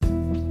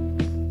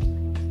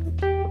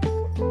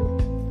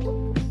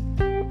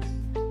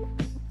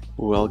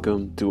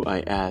Welcome to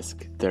I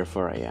Ask,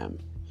 Therefore I Am.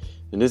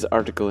 In this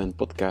article and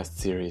podcast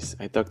series,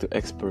 I talk to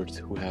experts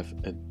who have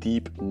a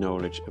deep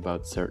knowledge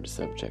about certain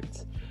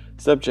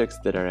subjects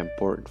that are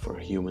important for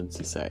human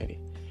society.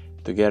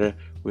 Together,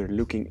 we're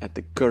looking at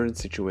the current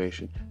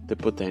situation, the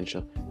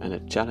potential, and the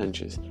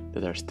challenges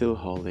that are still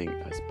holding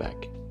us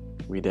back.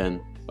 We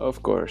then,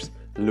 of course,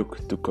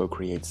 look to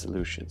co-create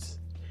solutions.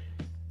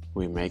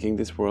 We're making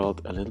this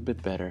world a little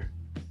bit better,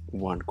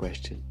 one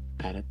question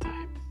at a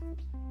time.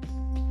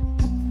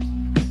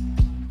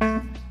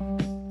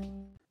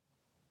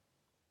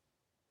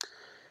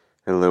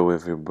 Hello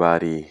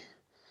everybody.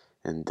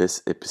 In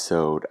this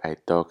episode I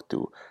talk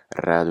to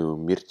Radu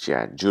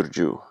Mircea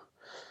Giurgiu.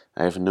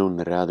 I have known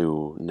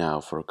Radu now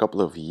for a couple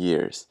of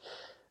years,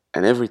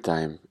 and every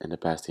time in the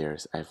past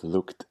years I've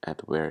looked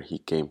at where he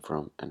came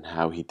from and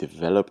how he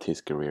developed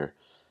his career.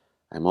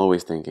 I'm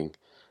always thinking,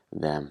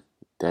 damn,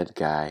 that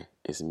guy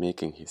is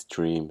making his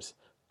dreams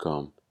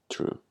come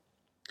true.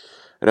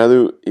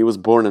 Radu, he was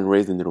born and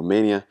raised in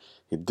Romania.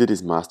 He did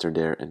his master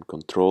there in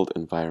controlled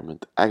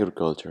environment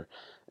agriculture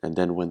and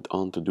then went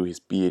on to do his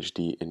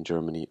PhD in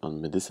Germany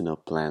on medicinal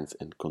plants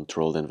and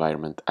controlled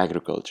environment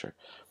agriculture.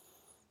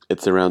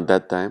 It's around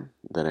that time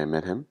that I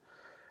met him.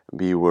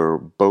 We were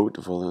both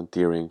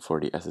volunteering for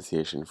the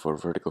Association for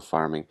Vertical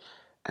Farming,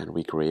 and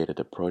we created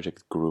a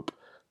project group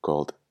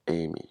called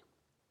AMI.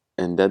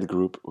 In that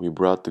group, we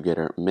brought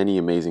together many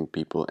amazing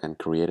people and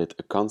created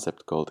a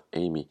concept called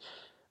AMI,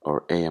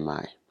 or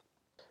AMI.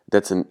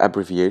 That's an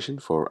abbreviation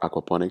for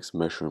aquaponics,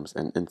 mushrooms,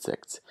 and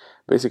insects.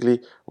 Basically,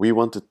 we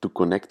wanted to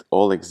connect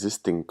all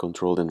existing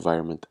controlled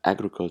environment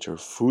agriculture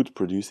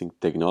food-producing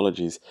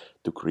technologies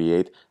to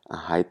create a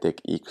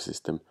high-tech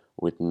ecosystem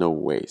with no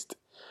waste,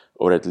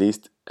 or at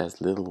least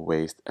as little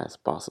waste as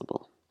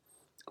possible.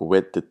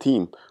 With the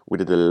team, we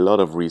did a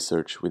lot of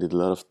research, we did a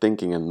lot of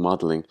thinking and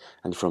modeling,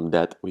 and from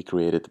that we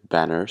created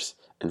banners,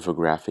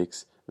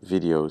 infographics,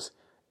 videos,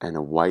 and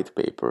a white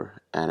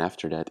paper, and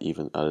after that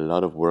even a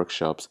lot of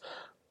workshops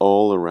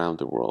all around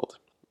the world.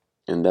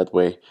 In that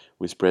way,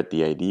 we spread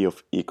the idea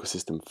of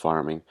ecosystem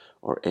farming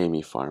or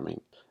AMI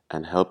farming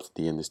and helped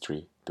the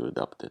industry to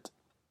adopt it.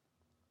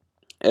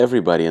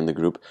 Everybody in the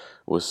group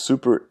was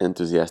super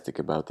enthusiastic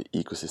about the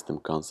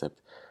ecosystem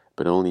concept,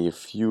 but only a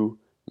few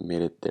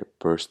made it their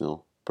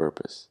personal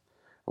purpose.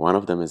 One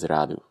of them is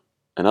Radu.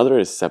 Another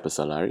is Sepe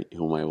Salari,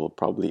 whom I will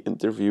probably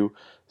interview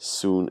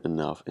soon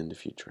enough in the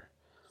future.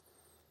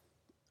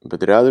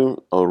 But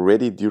Radu,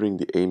 already during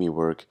the AMI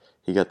work,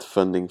 he got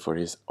funding for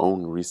his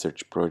own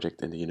research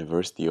project in the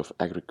University of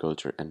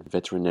Agriculture and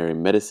Veterinary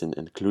Medicine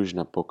in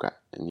Cluj-Napoca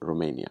in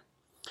Romania.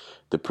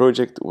 The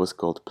project was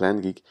called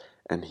PlantGeek,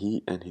 and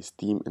he and his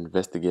team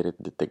investigated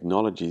the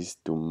technologies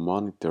to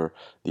monitor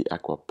the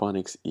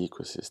aquaponics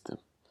ecosystem.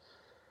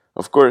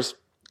 Of course,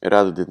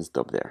 Radu didn't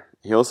stop there.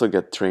 He also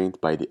got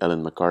trained by the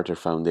Ellen MacArthur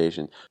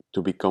Foundation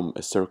to become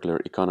a circular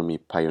economy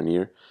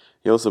pioneer.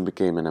 He also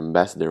became an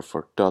ambassador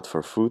for Thought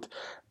for Food,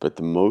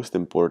 but most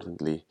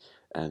importantly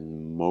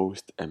and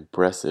most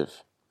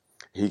impressive,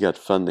 he got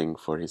funding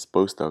for his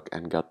postdoc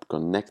and got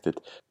connected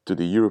to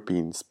the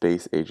European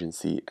Space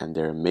Agency and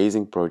their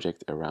amazing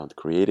project around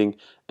creating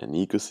an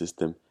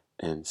ecosystem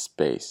in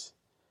space,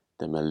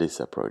 the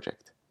MELISA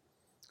project.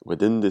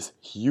 Within this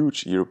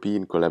huge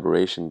European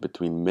collaboration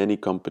between many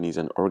companies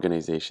and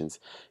organizations,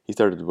 he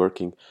started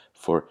working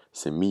for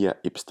Semilla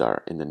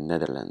Ipstar in the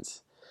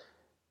Netherlands.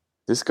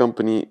 This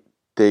company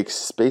takes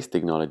space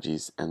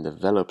technologies and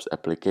develops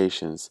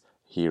applications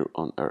here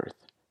on Earth.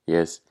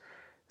 Yes,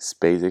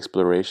 space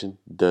exploration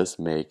does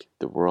make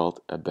the world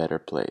a better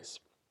place.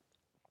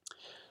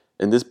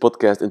 In this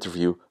podcast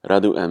interview,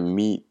 Radu and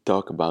me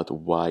talk about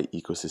why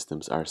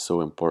ecosystems are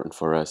so important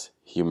for us,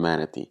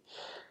 humanity.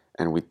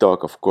 And we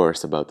talk, of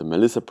course, about the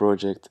MELISA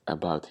project,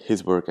 about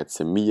his work at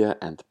Semilla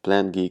and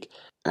PlantGeek,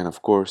 and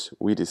of course,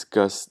 we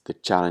discuss the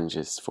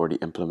challenges for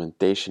the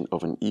implementation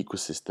of an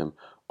ecosystem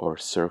or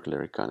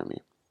circular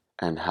economy,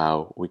 and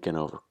how we can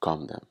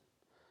overcome them.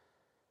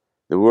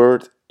 The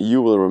word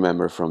you will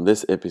remember from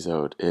this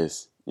episode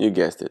is, you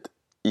guessed it,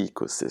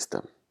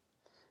 ecosystem.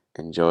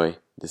 Enjoy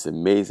this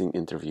amazing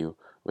interview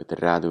with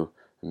Radu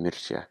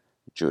Mircea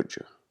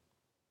Giurgiu.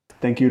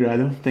 Thank you,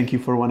 Radu. Thank you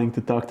for wanting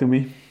to talk to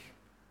me.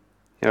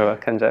 You're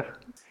welcome, Jeff.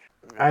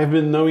 I've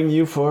been knowing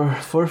you for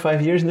 4 or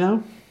 5 years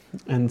now.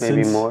 And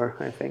Maybe more,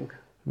 I think.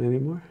 Maybe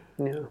more?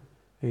 Yeah.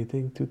 I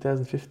think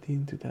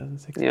 2015,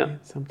 2016, yeah.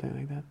 Something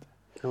like that.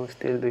 I was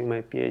still doing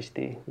my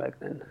PhD back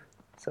then.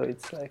 So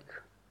it's like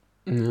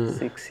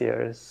 6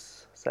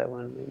 years,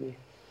 7 maybe.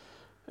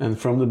 And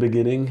from the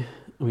beginning,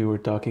 we were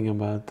talking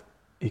about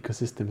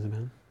ecosystems,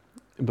 man.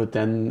 But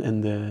then in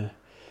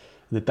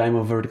the time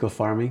of vertical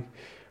farming,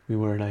 we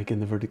were like in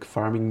the vertical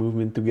farming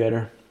movement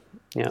together.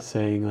 Yeah.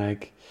 Saying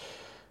like,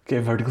 okay,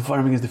 vertical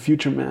farming is the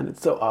future, man.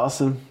 It's so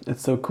awesome.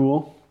 It's so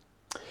cool.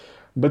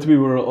 But we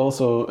were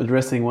also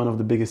addressing one of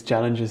the biggest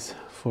challenges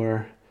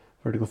for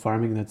vertical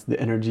farming. That's the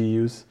energy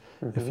use.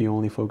 Mm-hmm. If you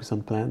only focus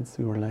on plants,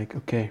 we were like,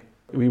 okay,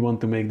 we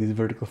want to make these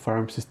vertical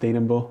farms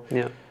sustainable.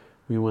 Yeah.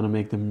 We want to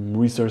make them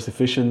resource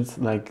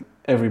efficient, like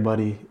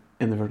everybody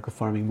in the vertical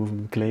farming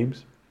movement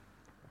claims.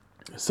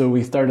 So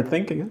we started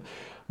thinking.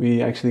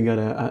 We actually got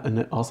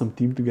an awesome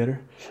team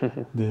together,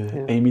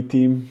 the Amy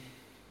team.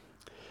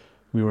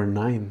 We were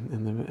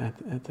 9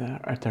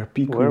 at our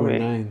peak. We were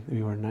 9.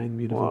 We were 9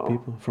 beautiful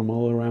people from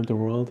all around the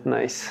world.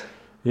 Nice.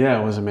 Yeah,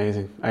 it was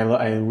amazing. I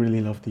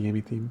really love the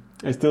Amy team.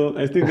 I still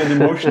get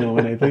emotional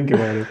when I think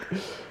about it.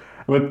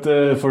 But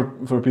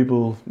for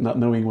people not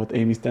knowing what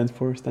Amy stands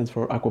for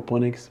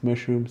aquaponics,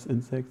 mushrooms,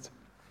 insects.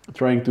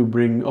 Trying to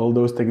bring all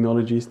those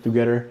technologies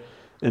together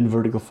in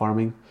vertical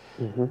farming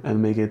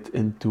and make it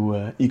into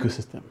an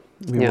ecosystem.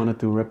 We wanted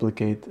to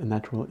replicate a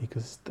natural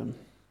ecosystem.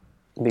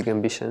 Big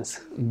ambitions.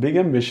 Big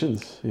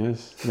ambitions,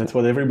 yes. That's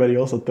what everybody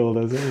also told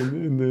us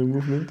in the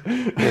movement.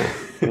 Yeah,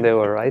 they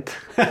were right.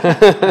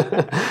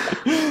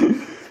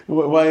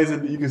 Why is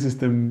an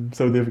ecosystem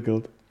so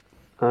difficult?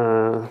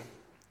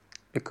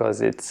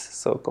 Because it's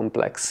so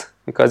complex.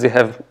 Because you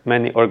have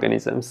many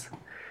organisms,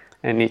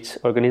 and each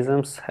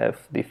organisms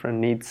have different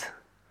needs,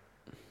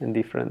 and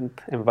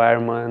different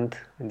environment,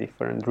 and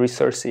different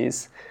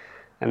resources.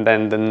 And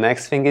then the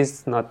next thing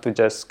is not to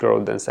just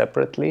grow them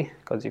separately,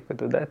 because you could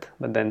do that,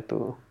 but then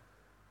to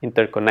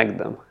interconnect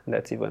them.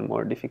 That's even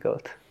more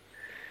difficult.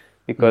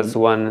 Because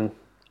one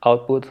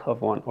output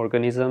of one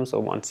organism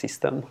or one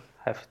system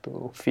have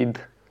to feed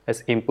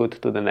as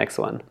input to the next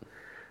one,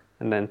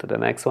 and then to the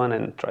next one,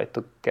 and try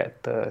to get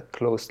a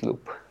closed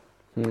loop,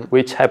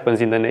 which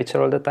happens in the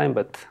nature all the time,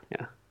 but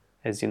yeah,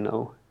 as you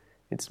know,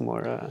 it's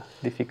more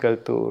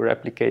difficult to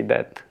replicate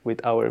that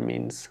with our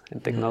means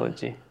and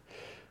technology.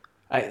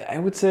 I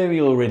would say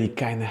we already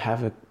kind of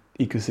have an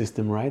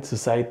ecosystem, right?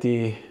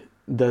 Society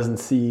doesn't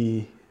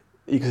see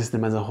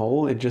ecosystem as a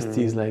whole. It just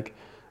sees like,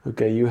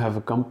 okay, you have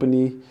a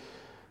company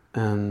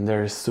and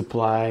there's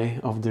supply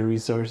of the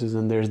resources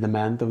and there's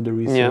demand of the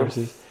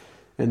resources.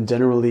 Yeah. And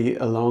generally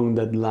along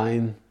that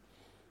line,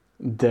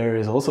 there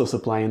is also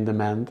supply and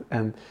demand.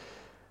 And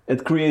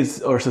it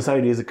creates, or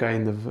society is a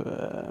kind of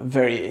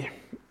very,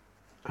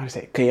 how do you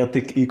say,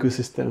 chaotic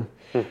ecosystem.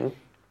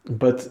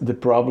 But the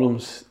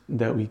problems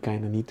that we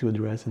kind of need to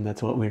address, and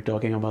that's what we're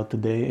talking about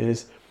today,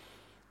 is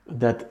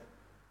that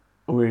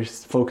we're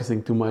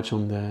focusing too much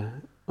on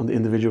the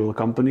individual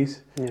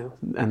companies,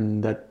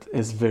 and that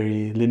is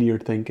very linear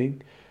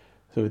thinking.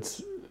 So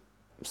it's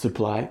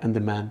supply and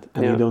demand,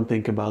 and you don't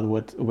think about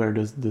where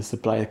does the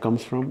supply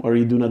comes from, or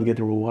you do not get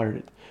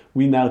rewarded.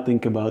 We now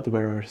think about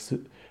where our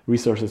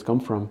resources come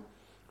from,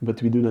 but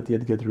we do not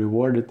yet get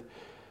rewarded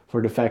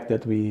for the fact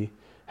that we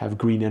have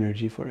green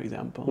energy, for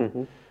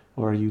example.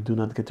 Or you do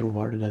not get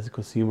rewarded as a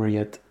consumer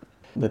yet,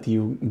 that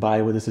you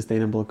buy with a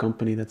sustainable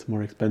company that's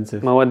more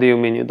expensive. Now, what do you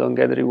mean you don't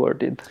get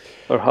rewarded?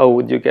 Or how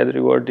would you get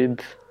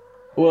rewarded?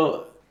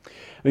 Well,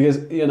 because,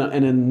 in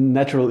a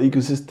natural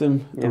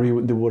ecosystem, the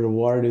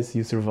reward is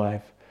you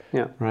survive,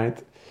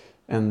 right?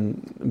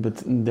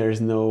 But there's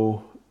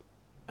no,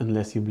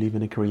 unless you believe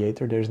in a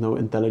creator, there's no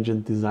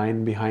intelligent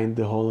design behind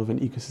the whole of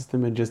an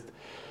ecosystem. It just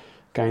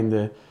kind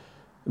of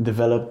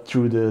developed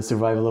through the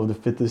survival of the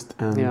fittest,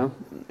 and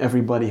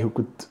everybody who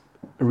could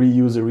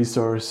reuse a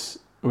resource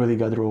really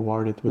got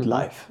rewarded with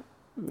life,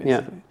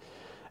 basically.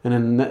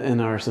 And in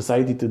our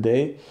society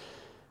today,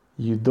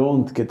 you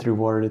don't get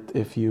rewarded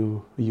if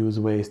you use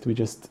waste. We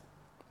just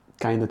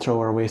kind of throw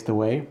our waste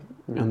away,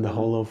 and the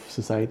whole of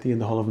society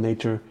and the whole of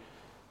nature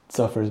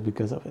suffers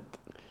because of it.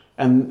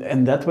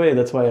 And that way,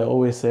 that's why I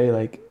always say,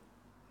 like,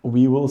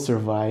 we will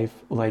survive,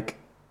 like,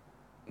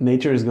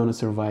 nature is going to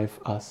survive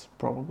us,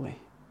 probably.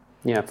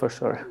 Yeah, for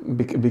sure.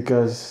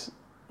 Because,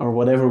 or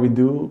whatever we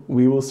do,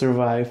 we will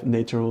survive.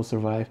 Nature will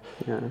survive.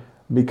 Yeah.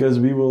 Because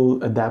we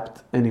will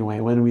adapt anyway.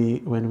 When we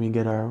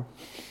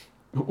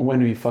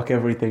fuck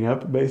everything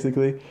up,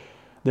 basically,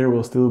 there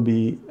will still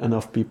be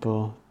enough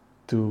people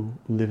to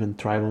live in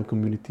tribal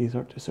communities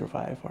or to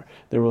survive, or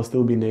there will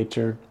still be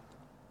nature.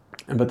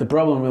 But the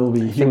problem will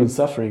be human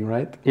suffering,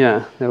 right?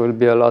 Yeah, there will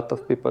be a lot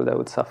of people that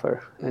would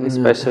suffer, and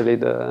especially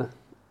the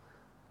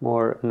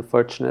more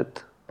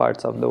unfortunate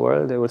parts of the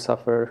world, they will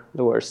suffer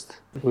the worst.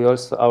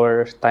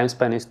 Our time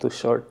span is too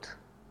short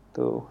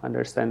to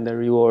understand the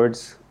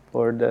rewards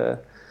or the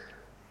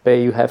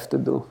pay you have to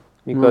do,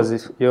 because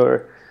if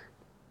your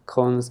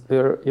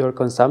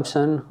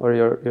consumption or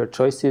your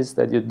choices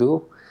that you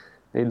do,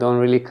 they don't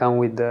really come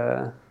with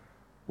the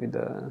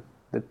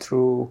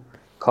true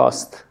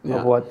cost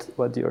of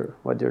what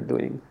you're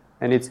doing,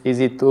 and it's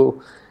easy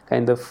to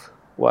kind of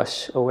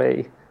wash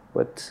away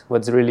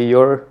what's really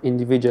your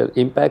individual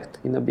impact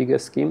in a bigger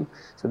scheme.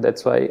 So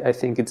that's why I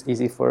think it's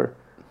easy for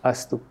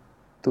us to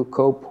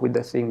cope with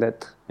the thing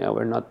that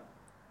we're not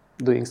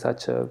doing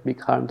such a big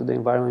harm to the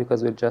environment,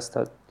 because you're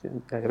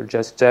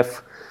just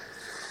Jeff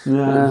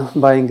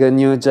buying a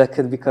new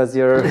jacket because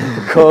you're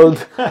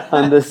cold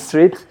on the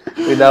street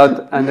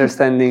without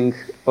understanding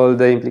all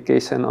the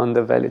implication on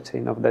the value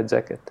chain of that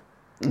jacket.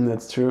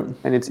 That's true.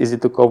 And it's easy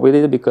to cope with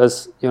it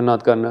because you're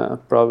not gonna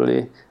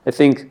probably, I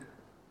think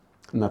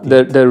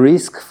the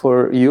risk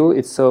for you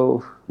is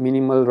so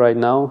minimal right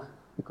now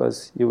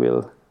because you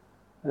will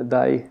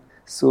die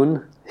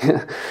soon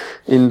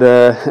in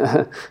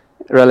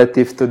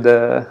relative to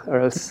the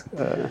Earth's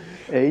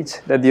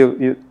age, that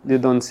you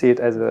don't see it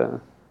as a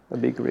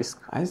big risk.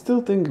 I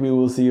still think we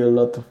will see a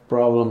lot of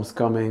problems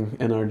coming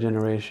in our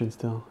generation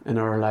still, in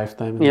our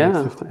lifetime. In the Yeah,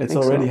 next 50. I It's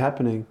think already so.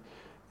 happening.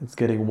 It's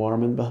getting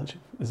warm in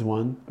Belgium is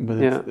one, but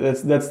Yeah.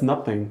 that's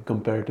nothing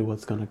compared to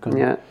what's gonna come.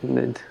 Yeah,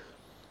 indeed.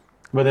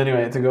 But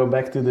anyway, to go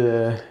back to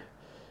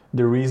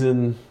the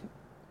reason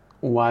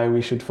why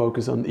we should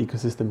focus on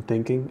ecosystem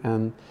thinking,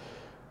 and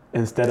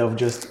instead of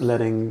just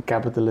letting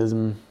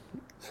capitalism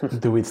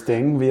do its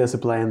thing via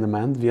supply and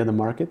demand, via the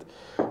market,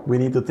 we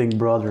need to think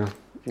broader.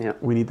 Yeah.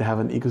 We need to have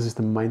an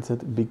ecosystem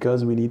mindset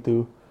because we need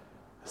to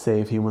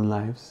save human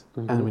lives,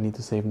 and we need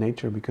to save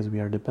nature because we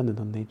are dependent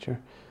on nature,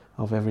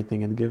 of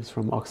everything it gives,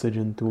 from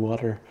oxygen to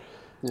water.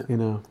 Yeah. You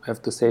know. We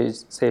have to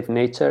save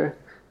nature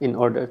in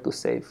order to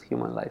save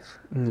human life.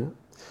 Yeah.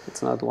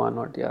 It's not one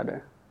or the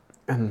other.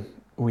 And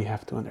we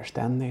have to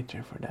understand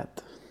nature for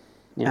that.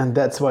 Yeah. And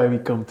that's why we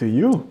come to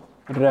you,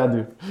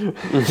 Radu.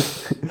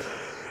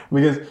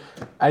 Because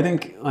I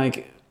think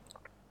like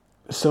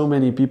so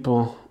many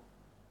people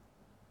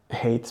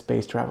hate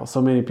space travel.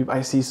 So many people,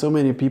 I see so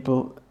many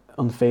people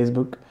on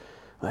Facebook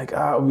like,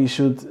 we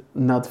should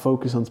not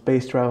focus on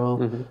space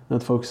travel,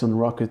 not focus on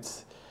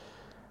rockets,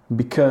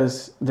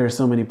 because there's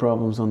so many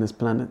problems on this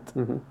planet.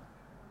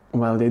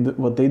 While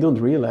what they don't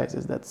realize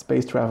is that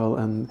space travel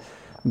and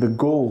the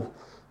goal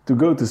to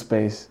go to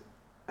space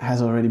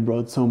has already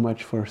brought so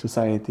much for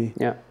society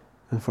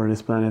and for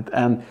this planet.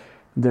 And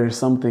there's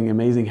something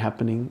amazing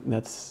happening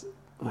that's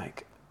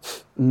like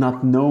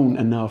not known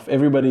enough.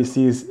 Everybody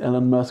sees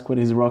Elon Musk with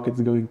his rockets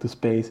going to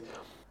space,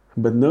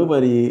 but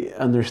nobody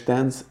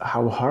understands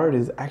how hard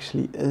it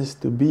actually is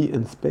to be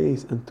in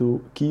space and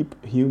to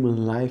keep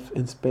human life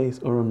in space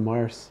or on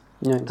Mars.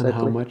 Yeah, exactly. And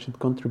how much it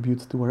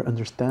contributes to our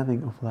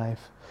understanding of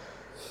life.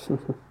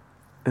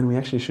 And we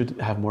actually should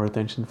have more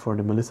attention for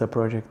the Melissa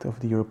project of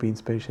the European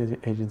Space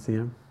Agency.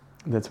 Yeah?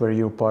 That's where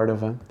you're part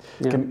of.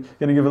 Yeah. Can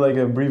you give like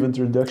a brief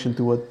introduction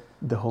to what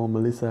the whole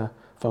Melissa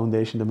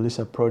Foundation, the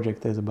Melissa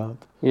project is about?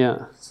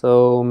 Yeah,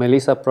 so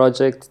Melissa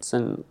project,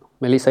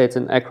 Melissa it's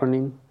an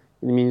acronym.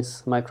 It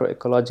means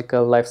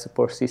Microecological Life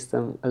Support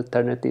System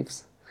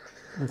Alternatives.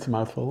 It's a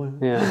mouthful.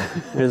 Yeah,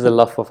 there's a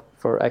lot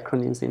for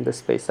acronyms in the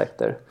space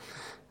sector.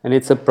 And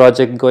it's a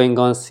project going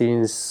on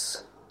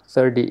since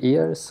 30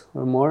 years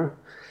or more.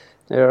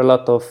 There are a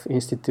lot of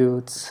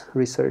institutes,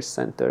 research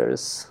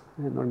centers,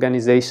 and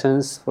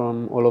organizations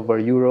from all over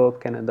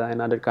Europe, Canada,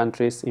 and other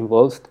countries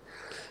involved.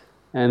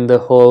 And the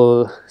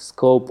whole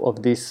scope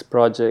of this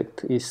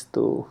project is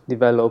to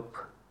develop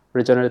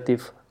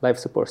regenerative life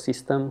support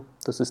system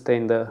to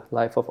sustain the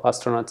life of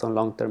astronauts on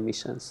long-term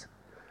missions.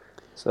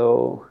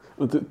 So,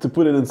 to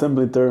put it in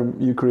simple term,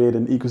 you create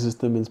an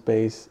ecosystem in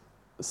space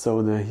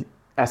so the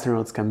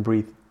astronauts can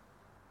breathe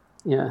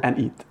and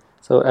eat.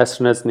 So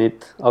astronauts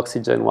need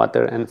oxygen,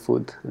 water, and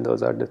food. And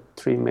those are the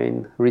three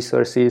main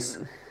resources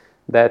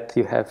that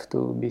you have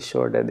to be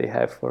sure that they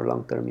have for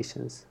long-term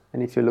missions.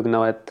 And if you look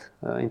now at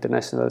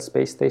International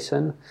Space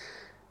Station,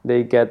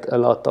 they get a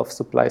lot of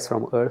supplies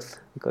from Earth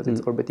because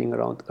it's orbiting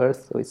around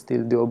Earth, so it's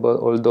still doable,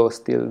 although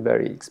still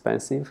very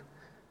expensive.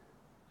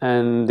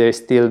 And they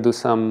still do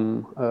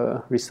some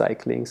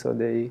recycling, so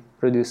they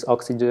produce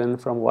oxygen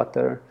from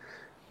water,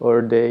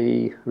 or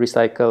they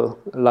recycle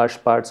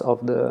large parts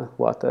of the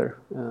water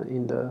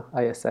in the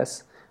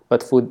ISS.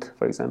 But food,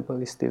 for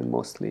example, is still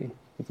mostly,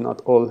 if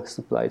not all,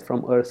 supplied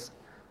from Earth.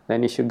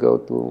 Then if you go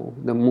to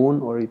the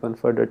moon or even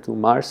further to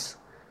Mars,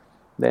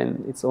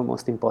 then it's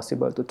almost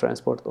impossible to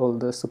transport all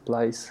the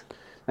supplies,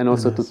 and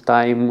also to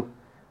time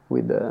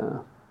with the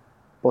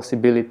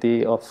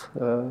possibility of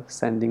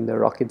sending the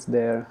rockets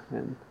there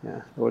and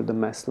all the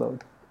mass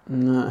load.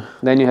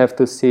 Then you have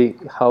to see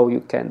how you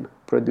can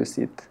produce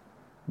it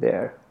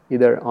there,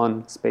 either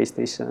on space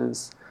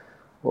stations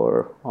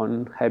or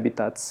on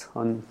habitats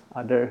on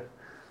other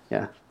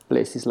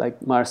places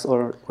like Mars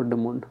or the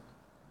moon.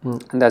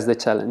 And that's the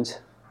challenge.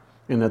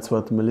 And that's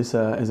what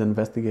Melissa is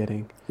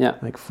investigating. Yeah.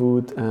 Like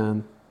food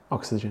and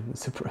oxygen is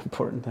super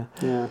important.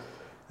 Yeah.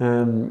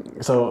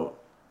 So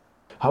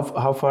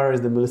how far is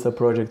the Melissa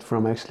project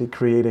from actually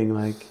creating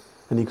like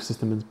an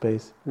ecosystem in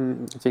space?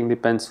 I think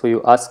depends who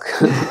you ask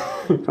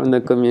from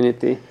the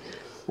community.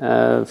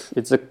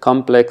 It's a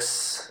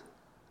complex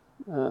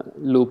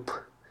loop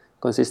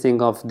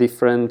consisting of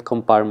different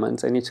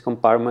compartments, and each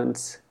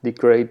compartment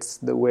degrades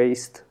the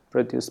waste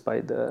produced by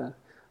the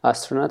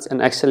astronauts.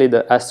 And actually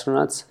the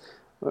astronauts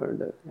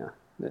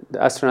the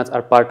astronauts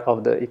are part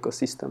of the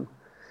ecosystem.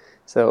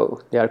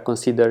 So they are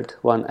considered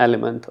one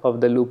element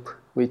of the loop,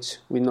 which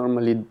we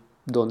normally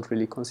don't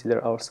really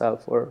consider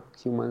ourselves or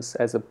humans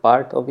as a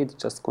part of it,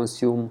 just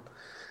consume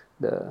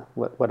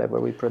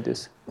whatever we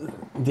produce.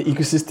 The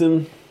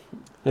ecosystem,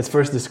 let's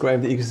first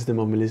describe the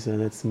ecosystem of Melissa.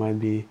 That might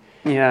be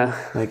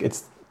like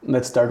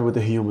let's start with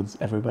the humans.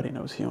 Everybody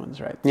knows humans,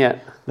 right? Yeah.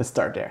 Let's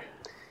start there.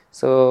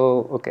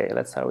 So, okay,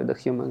 let's start with the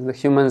humans. The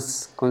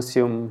humans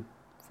consume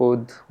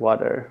food,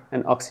 water,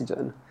 and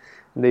oxygen.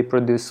 They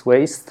produce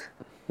waste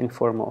in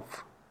form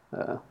of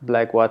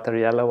black water,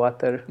 yellow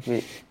water.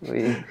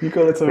 You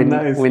call it so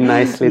nice. We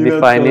nicely You don't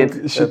define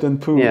call it. Shit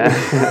and poo. Yeah,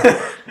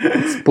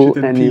 it's poo Shit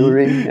and and pee.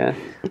 urine. Yeah,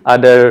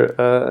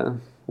 other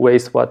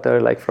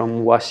wastewater like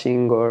from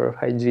washing or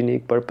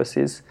hygienic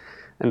purposes,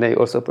 and they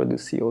also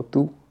produce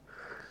CO2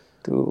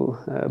 to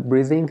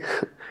breathing,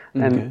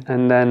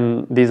 and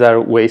then these are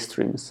waste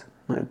streams.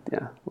 Right.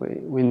 Yeah,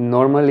 we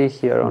normally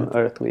here on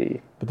Earth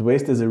But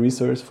waste is a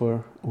resource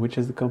for which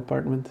is the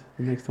compartment?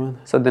 The next one.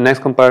 So the next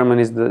compartment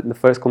is the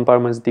first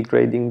compartment is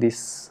degrading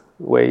this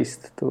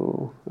waste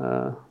to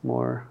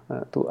more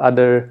to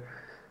other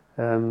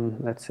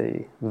let's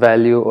say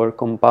value or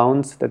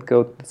compounds that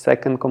go to the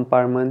second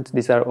compartment.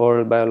 These are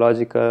all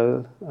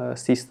biological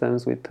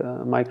systems with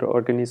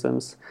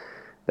microorganisms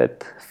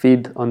that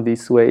feed on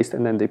this waste,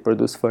 and then they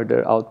produce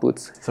further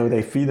outputs. So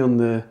they feed on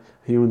the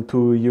human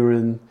poo,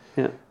 urine,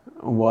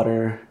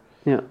 water,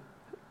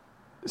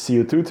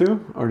 CO2 too,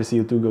 or the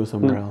CO2 goes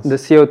somewhere else? The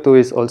CO2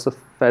 is also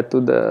fed to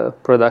the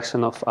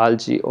production of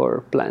algae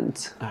or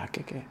plants.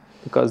 Okay.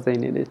 Because they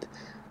need it.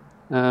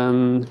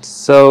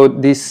 So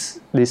these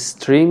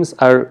streams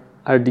are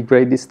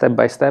degraded step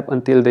by step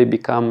until they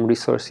become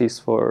resources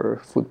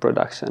for food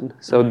production.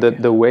 So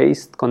the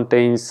waste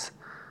contains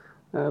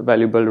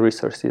valuable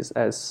resources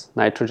as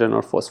nitrogen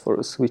or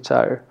phosphorus, which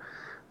are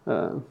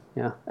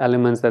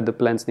elements that the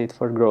plants need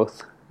for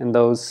growth. And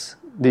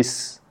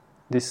these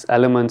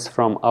elements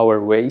from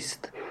our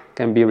waste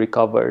can be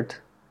recovered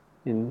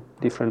in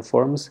different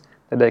forms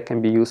that they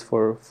can be used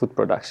for food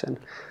production.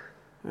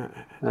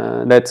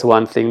 That's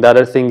one thing. The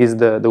other thing is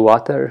the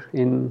water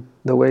in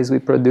the waste we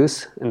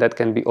produce, and that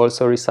can be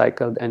also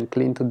recycled and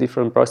cleaned to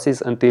different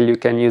processes until you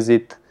can use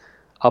it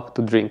up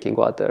to drinking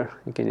water.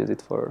 You can use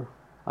it for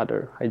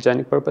other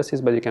hygienic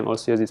purposes, but you can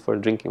also use it for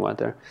drinking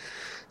water.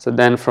 So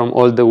then from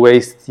all the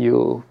waste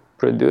you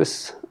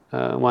produce,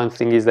 one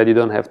thing is that you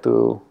don't have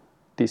to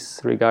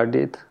disregard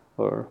it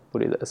or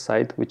put it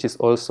aside, which is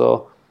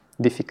also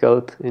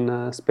difficult in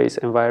a space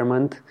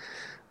environment.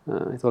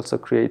 It also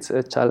creates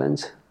a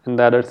challenge. And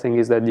the other thing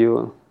is that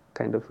you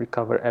kind of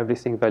recover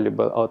everything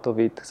valuable out of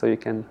it, so you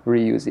can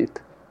reuse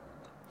it.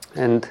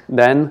 And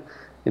then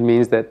it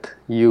means that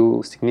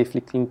you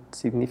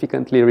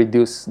significantly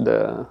reduce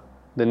the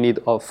need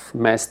of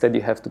mass that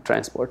you have to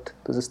transport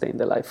to sustain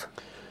the life.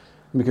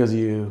 Because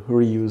you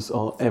reuse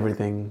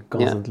everything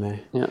constantly.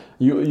 Yeah.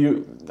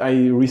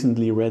 I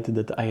recently read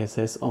that the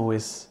ISS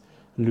always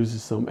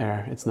loses some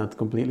air. It's not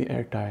completely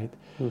airtight.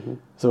 Mm-hmm.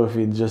 So if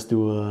we just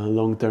do a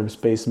long-term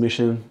space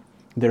mission,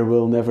 there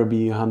will never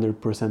be 100%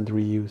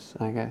 reuse,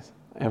 I guess.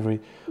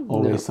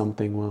 Always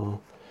something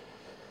will.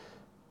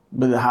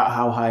 But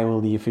how high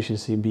will the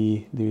efficiency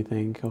be, do you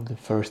think, of the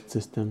first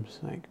systems?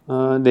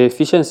 The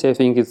efficiency, I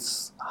think,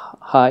 is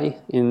high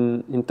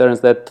in terms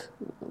that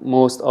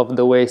most of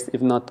the waste,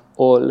 if not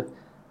all,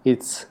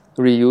 it's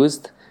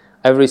reused.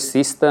 Every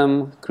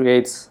system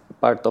creates a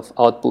part of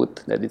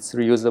output that it's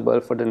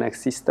reusable for the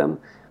next system,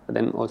 but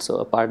then also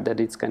a part that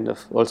it's kind of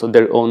also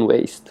their own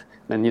waste.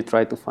 Then you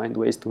try to find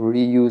ways to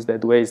reuse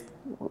that waste,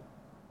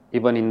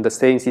 even in the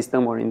same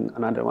system or in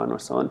another one or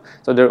so on.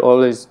 So there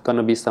always going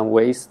to be some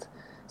waste.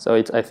 So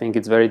I think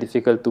it's very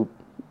difficult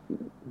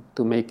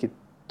to make it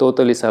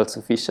totally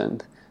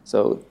self-sufficient.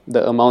 So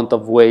the amount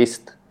of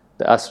waste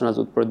the astronauts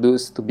would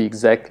produce to be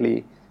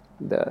exactly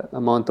the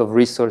amount of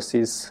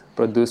resources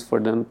produced for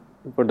them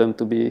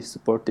to be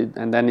supported,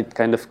 and then it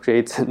kind of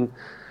creates an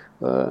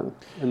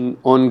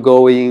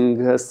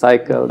ongoing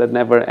cycle that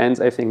never ends.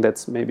 I think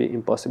that's maybe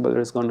impossible.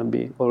 There's going to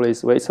be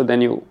always waste. So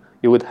then you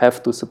would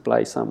have to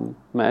supply some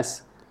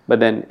mass, but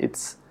then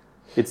it's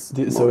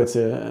so it's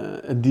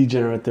a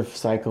degenerative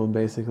cycle,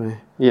 basically.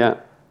 Yeah.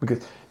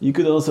 Because you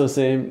could also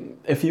say,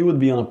 if you would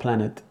be on a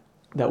planet,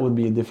 that would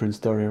be a different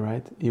story,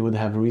 right? You would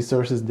have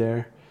resources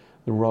there,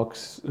 the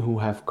rocks who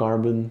have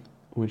carbon,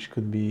 which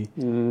could be...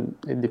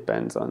 It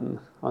depends on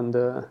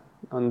the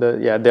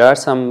there are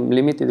some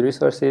limited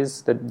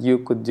resources that you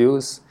could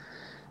use.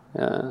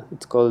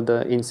 It's called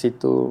the in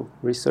situ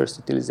resource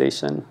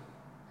utilization.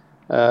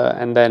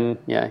 And then,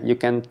 you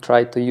can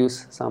try to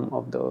use some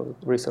of the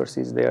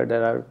resources there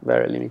that are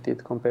very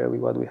limited compared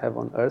with what we have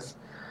on Earth,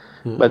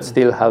 but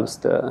still helps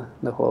the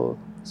whole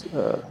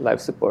life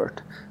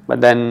support.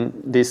 But then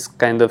this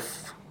kind of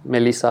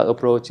Melissa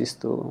approach is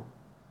to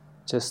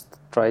just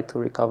try to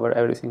recover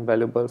everything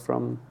valuable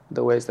from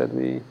the waste that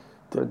we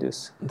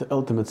produce. The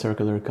ultimate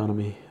circular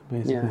economy,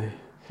 basically.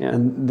 Yeah.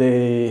 And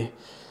the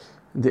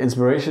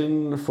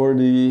inspiration for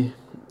the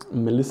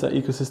Melissa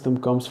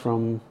ecosystem comes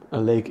from a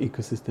lake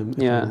ecosystem, if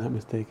I'm not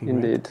mistaken.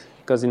 Indeed. Right?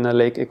 Because in a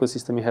lake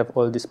ecosystem you have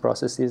all these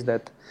processes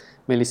that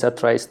Melissa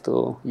tries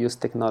to use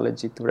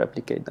technology to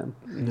replicate them.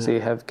 Yeah. So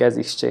you have gas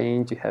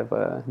exchange, you have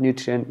a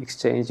nutrient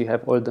exchange, you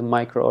have all the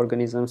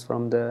microorganisms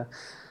from the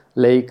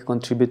lake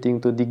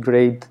contributing to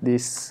degrade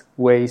this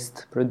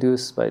waste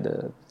produced by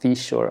the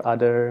fish or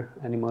other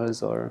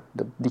animals or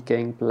the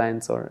decaying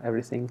plants or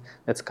everything.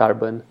 That's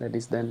carbon that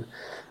is then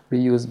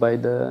reused by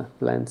the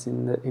plants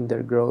in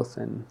their growth,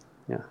 and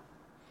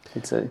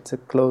it's a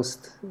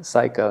closed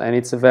cycle, and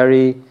it's a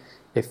very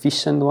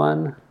efficient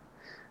one.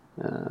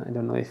 I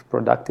don't know if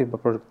productive,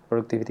 but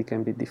productivity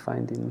can be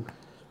defined in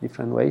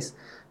different ways.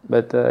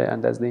 But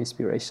and that's the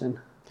inspiration.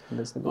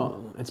 That's the goal.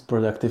 Well, it's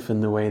productive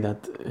in the way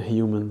that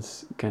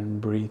humans can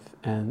breathe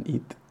and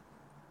eat.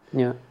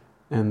 Yeah.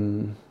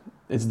 And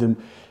it's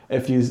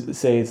if you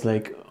say it's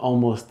like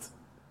almost,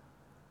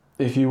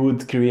 if you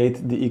would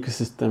create the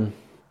ecosystem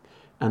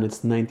and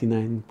it's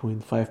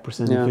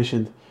 99.5% Yeah.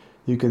 efficient,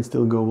 you can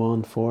still go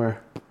on for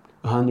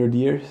 100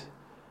 years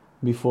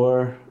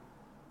before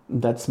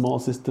that small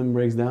system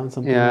breaks down,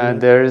 something Yeah, like that.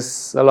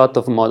 there's a lot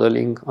of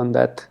modeling on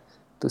that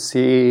to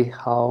see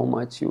how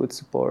much you would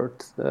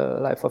support the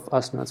life of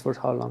astronauts for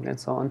how long and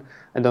so on.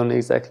 I don't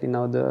exactly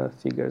know the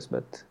figures,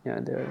 but yeah,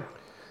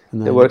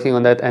 they're working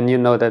on that. And you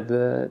know that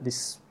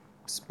these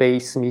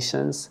space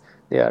missions,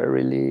 they are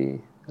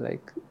really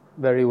like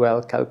very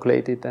well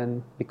calculated,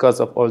 and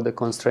because of all the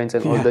constraints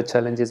and all Yeah. the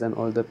challenges and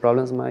all the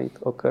problems might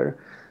occur,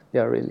 they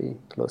are really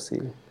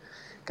closely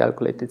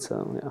calculated. So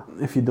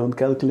yeah. If you don't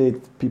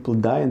calculate, people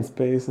die in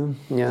space. Huh?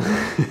 Yeah.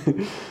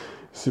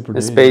 Super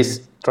The dangerous.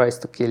 space tries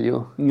to kill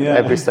you Yeah.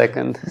 every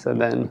second, so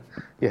then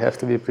you have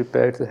to be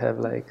prepared to have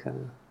like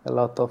a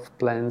lot of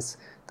plans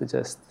to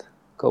just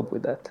cope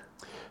with that.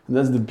 And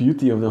that's the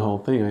beauty of the whole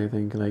thing, I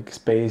think. Like,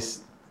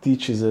 space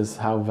teaches us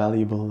how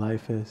valuable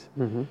life is.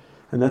 Mm-hmm.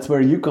 And that's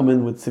where you come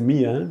in with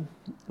SEMIA.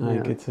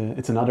 Like, Yeah.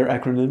 it's another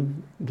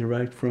acronym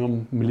derived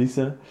from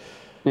Melissa.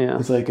 Yeah.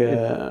 It's like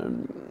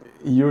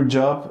your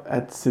job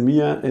at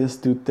SEMIA is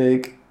to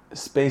take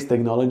space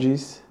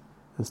technologies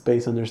and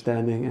space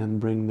understanding and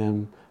bring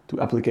them to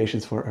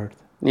applications for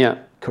Earth. Yeah.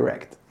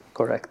 Correct.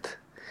 Correct.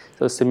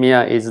 So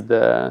SEMIA is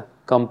the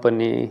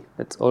company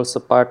that's also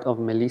part of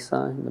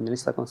Melissa, the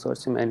Melissa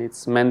Consortium, and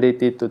it's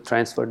mandated to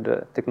transfer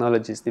the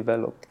technologies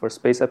developed for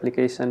space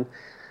application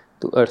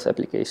to Earth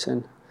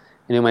application.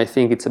 And you might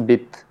think it's a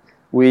bit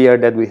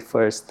weird that we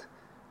first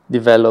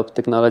develop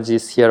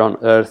technologies here on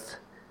Earth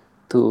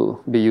to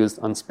be used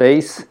on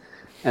space,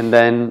 and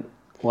then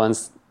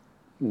once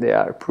they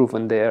are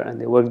proven there and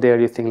they work there,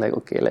 you think like,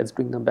 okay, let's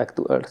bring them back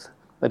to Earth.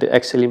 But it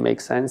actually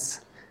makes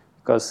sense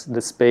because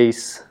the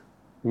space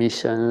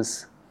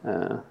missions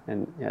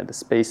and the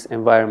space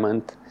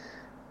environment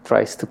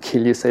tries to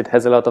kill you, so it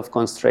has a lot of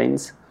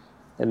constraints.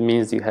 That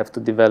means you have to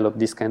develop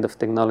these kind of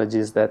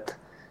technologies that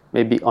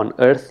maybe on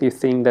Earth you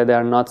think that they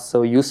are not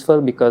so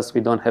useful because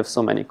we don't have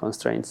so many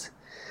constraints.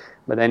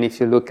 But then if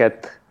you look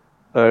at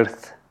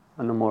Earth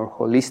on a more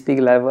holistic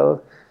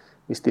level,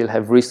 we still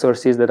have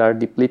resources that are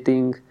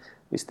depleting,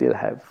 we still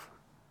have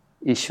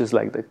issues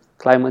like the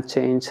climate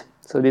change.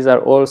 So these are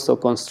also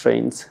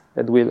constraints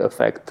that will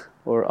affect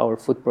our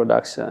food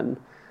production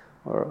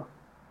or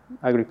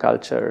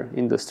agriculture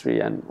industry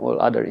and all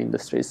other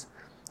industries.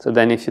 So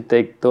then if you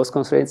take those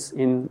constraints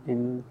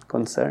in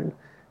concern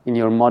in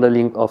your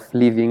modeling of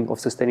living, of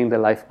sustaining the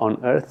life on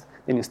Earth,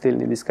 then you still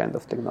need this kind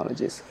of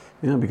technologies.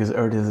 Yeah, because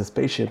Earth is a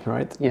spaceship,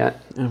 right? Yeah.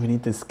 And we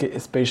need this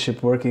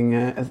spaceship working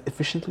as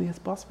efficiently as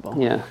possible.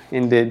 Yeah,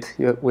 indeed.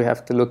 We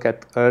have to look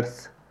at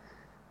Earth.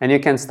 And you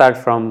can start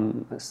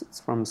from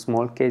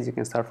small case. You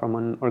can start from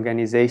an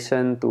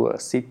organization to a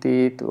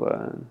city to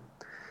a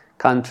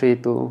country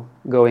to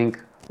going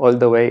all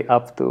the way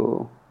up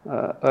to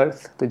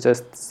Earth, to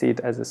just see it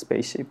as a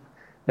spaceship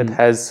that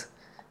has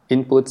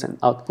inputs and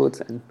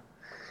outputs, and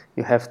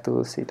you have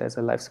to see it as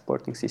a life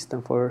supporting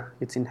system for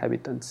its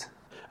inhabitants.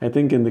 I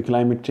think in the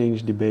climate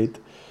change debate,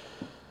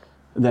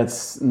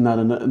 that's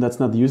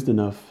not used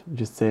enough.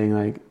 Just saying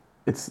like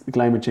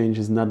climate change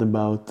is not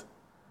about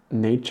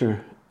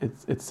nature.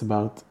 It's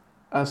about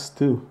us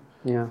too.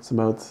 Yeah. It's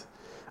about.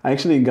 I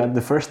actually got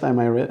the first time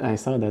I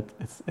saw that.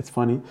 It's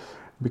funny,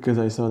 because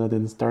I saw that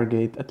in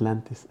Stargate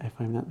Atlantis, if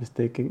I'm not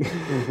mistaken.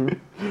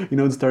 Mm-hmm. You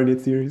know the Stargate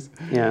series?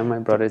 Yeah, my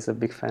brother is a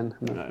big fan.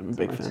 I'm a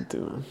big fan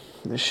too.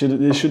 They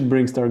should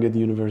bring Stargate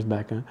universe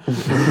back, huh?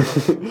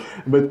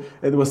 But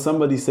it was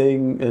somebody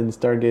saying in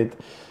Stargate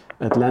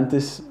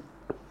Atlantis,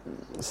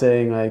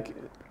 saying like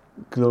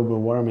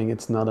global warming,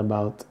 it's not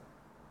about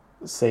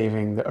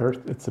saving the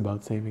Earth, it's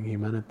about saving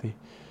humanity.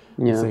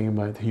 Yeah. It's saying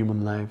about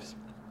human lives,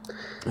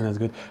 and that's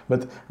good.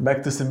 But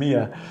back to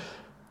SEMIA,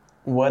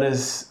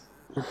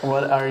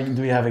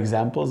 do you have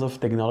examples of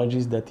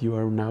technologies that you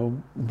are now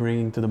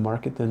bringing to the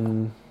market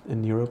in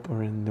Europe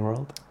or in the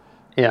world?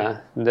 Yeah,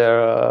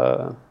 there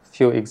are a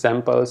few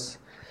examples.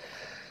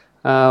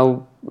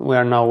 We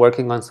are now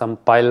working on some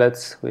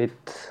pilots with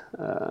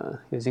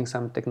using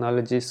some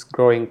technologies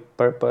growing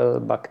purple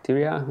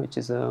bacteria, which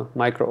is a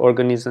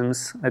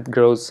microorganisms that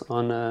grows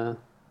on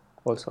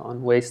also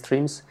on waste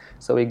streams.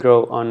 So we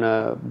grow on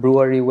a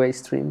brewery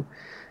waste stream,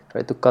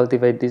 try to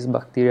cultivate this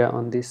bacteria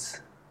on this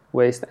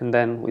waste, and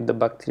then with the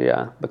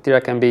bacteria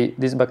can be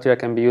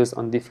used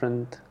on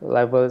different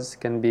levels. It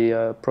can be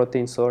a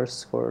protein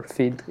source for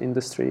feed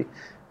industry,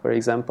 for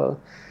example,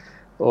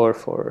 or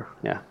for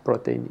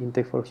protein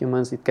intake for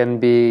humans. It can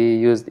be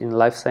used in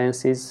life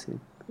sciences.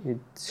 It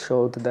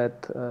showed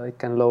that it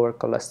can lower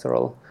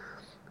cholesterol,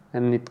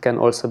 and it can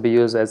also be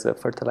used as a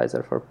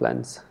fertilizer for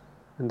plants.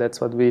 And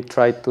that's what we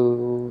try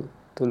to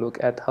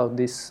look at, how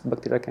this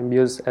bacteria can be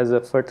used as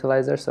a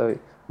fertilizer. So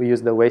we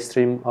use the waste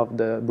stream of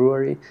the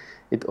brewery,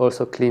 it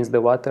also cleans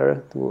the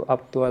water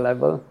up to a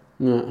level.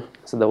 Yeah.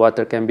 So the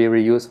water can be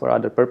reused for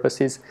other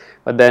purposes.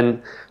 But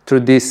then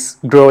through this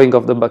growing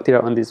of the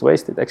bacteria on this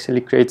waste, it actually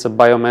creates a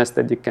biomass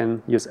that you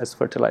can use as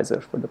fertilizer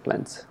for the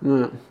plants.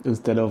 Yeah.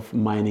 Instead of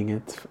mining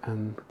it.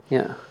 And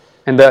Yeah.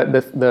 And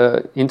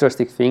the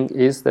interesting thing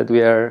is that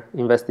we are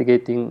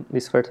investigating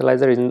this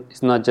fertilizer.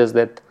 It's not just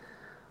that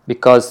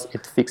because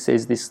it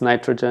fixes this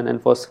nitrogen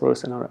and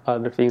phosphorus and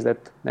other things that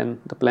then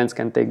the plants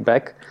can take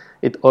back.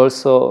 It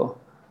also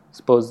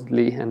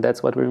supposedly, and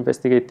that's what we're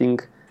investigating,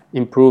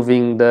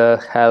 improving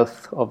the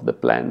health of the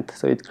plant.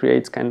 So it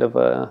creates kind of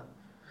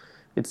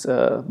it's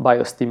a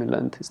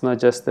biostimulant. It's not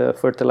just a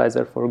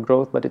fertilizer for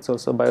growth, but it's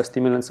also a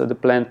biostimulant. So the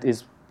plant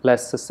is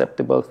less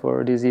susceptible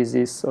for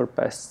diseases or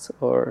pests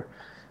or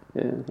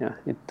yeah,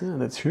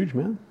 that's huge,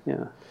 man.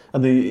 Yeah.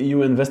 And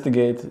you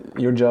investigate.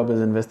 Your job is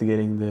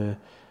investigating the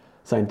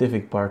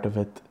scientific part of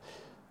it,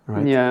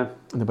 right? Yeah.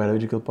 The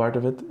biological part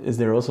of it. Is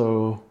there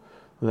also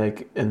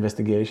like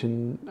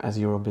investigation as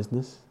your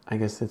business? I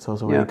guess it's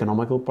also an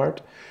economical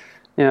part.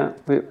 Yeah,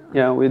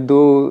 we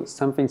do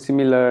something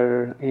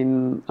similar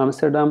in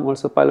Amsterdam,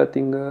 also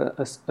piloting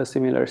a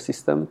similar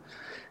system.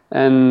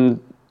 And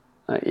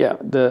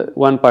the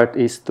one part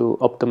is to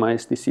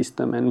optimize the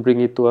system and bring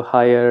it to a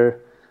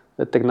higher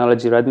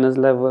technology readiness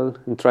level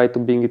and try to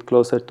bring it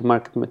closer to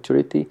market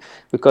maturity,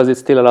 because it's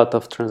still a lot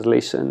of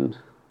translation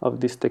of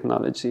this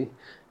technology.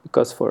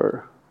 Because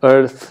for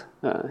Earth,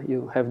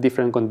 you have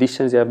different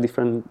conditions, you have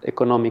different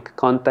economic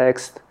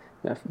context,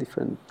 you have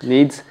different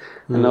needs,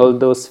 and all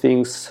those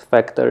things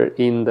factor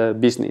in the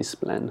business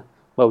plan.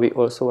 But we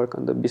also work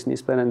on the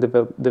business plan and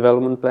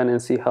development plan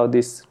and see how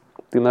these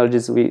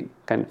technologies, we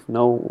kind of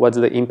know what's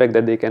the impact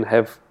that they can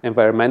have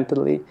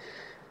environmentally,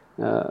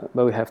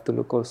 but we have to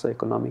look also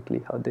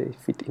economically how they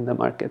fit in the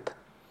market.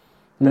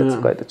 That's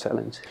quite a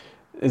challenge.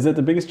 Is that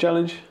the biggest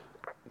challenge?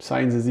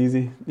 Science is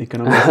easy,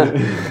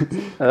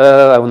 economics.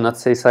 I would not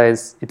say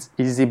science it's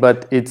easy,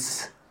 but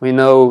we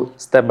know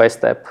step by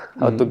step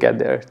how to get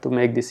there, to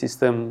make the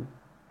system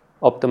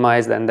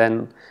optimized, and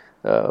then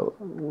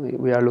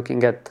we are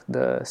looking at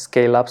the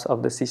scale-ups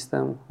of the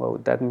system. What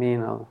would that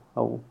mean?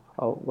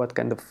 What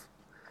kind of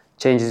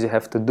changes you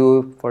have to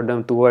do for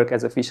them to work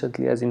as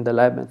efficiently as in the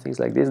lab and things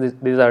like this.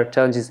 These are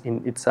challenges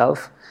in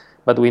itself,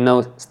 but we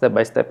know step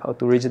by step how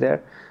to reach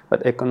there.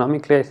 But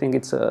economically, I think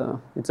it's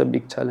a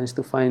big challenge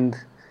to find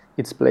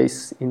its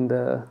place in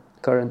the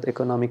current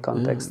economic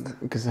context.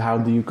 Because how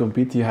do you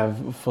compete? You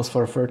have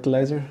phosphor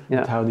fertilizer.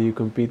 Yeah. How do you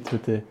compete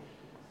with the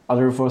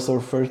other phosphor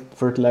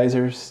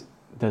fertilizers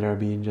that are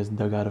being just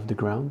dug out of the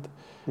ground,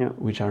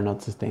 which are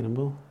not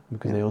sustainable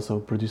because they also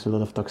produce a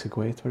lot of toxic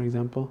waste, for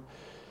example.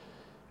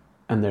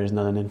 And there's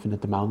not an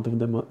infinite amount of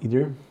them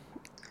either.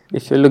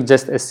 If you look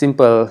just a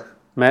simple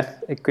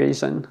math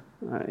equation,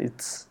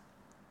 it's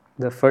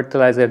the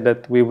fertilizer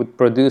that we would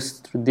produce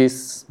through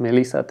this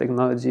Melissa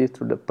technology,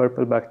 through the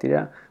purple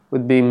bacteria,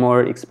 would be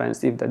more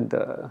expensive than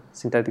the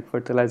synthetic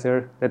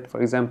fertilizer that,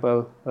 for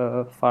example,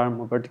 a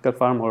farm, a vertical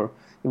farm, or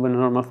even a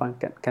normal farm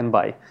can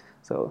buy.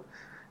 So,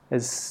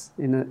 as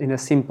in a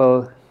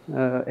simple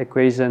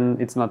equation,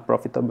 it's not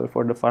profitable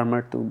for the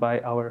farmer to buy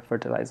our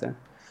fertilizer.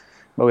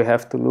 But we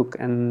have to look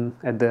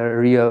at the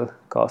real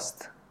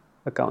cost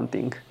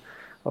accounting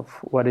of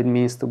what it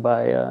means to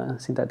buy a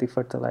synthetic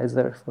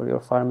fertilizer for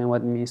your farm and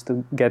what it means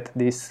to get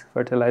this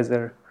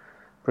fertilizer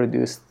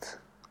produced,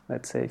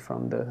 let's say,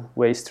 from the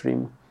waste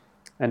stream.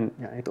 And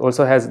it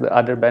also has the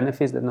other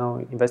benefits that now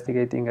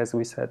investigating, as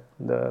we said,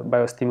 the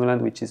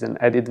biostimulant, which is an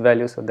added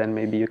value, so then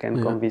maybe you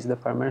can convince the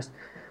farmers.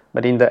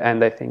 But in the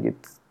end, I think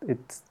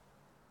it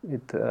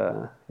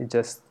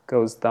just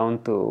goes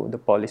down to the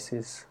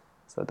policies.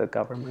 So the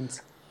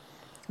governments,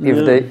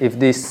 if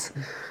this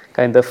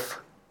kind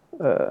of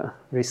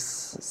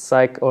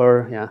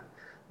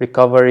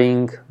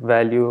recovering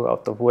value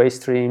out of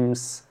waste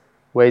streams,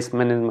 waste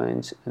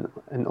management,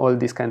 and all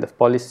these kind of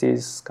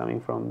policies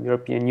coming from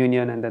European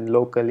Union and then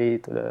locally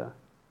to the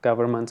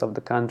governments of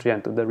the country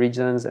and to the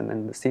regions and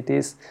then the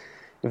cities,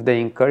 if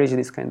they encourage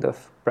these kind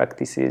of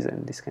practices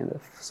and these kind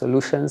of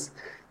solutions,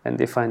 then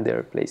they find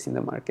their place in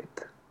the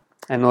market.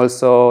 And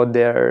also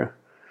their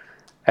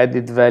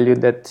added value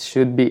that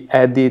should be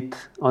added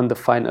on the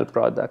final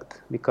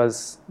product,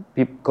 because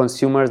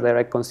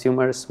direct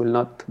consumers will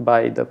not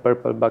buy the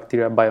purple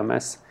bacteria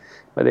biomass,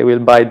 but they will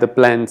buy the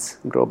plants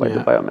grown by the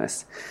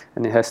biomass,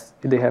 and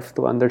they have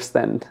to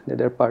understand that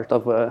they're part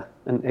of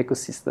an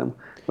ecosystem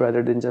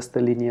rather than just a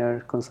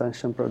linear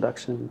consumption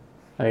production.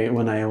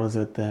 When I was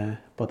at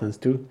Potens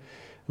 2,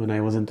 when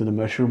I was into the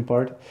mushroom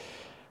part,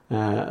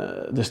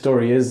 the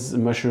story is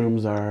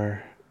mushrooms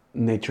are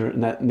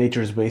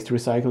nature's waste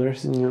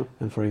recyclers.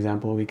 And for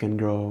example, we can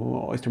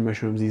grow oyster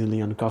mushrooms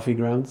easily on coffee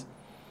grounds,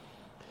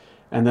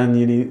 and then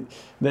you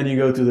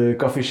go to the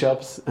coffee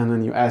shops and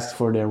then you ask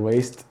for their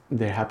waste.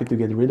 They're happy to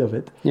get rid of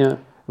it.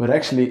 But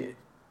actually,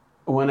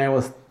 when I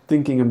was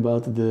thinking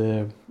about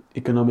the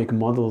economic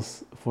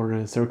models for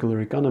a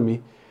circular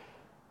economy,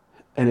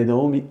 and it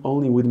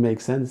only would make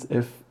sense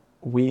if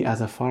we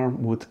as a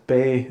farm would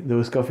pay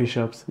those coffee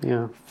shops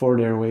Yeah. for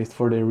their waste,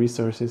 for their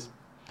resources.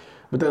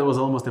 But that was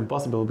almost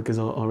impossible because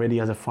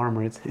already as a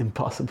farmer it's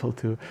impossible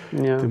to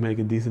Yeah. make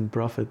a decent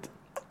profit.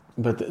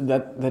 But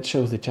that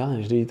shows the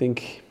challenge. Do you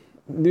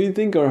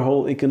think our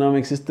whole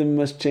economic system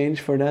must change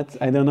for that?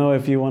 I don't know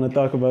if you want to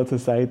talk about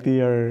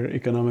society or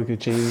economic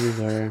changes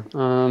or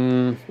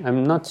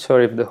I'm not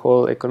sure if the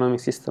whole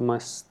economic system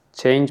must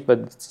change, but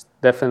it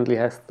definitely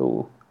has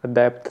to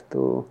adapt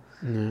to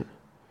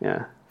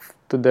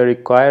to the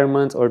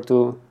requirements, or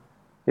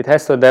it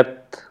has to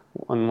adapt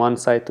on one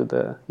side to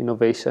the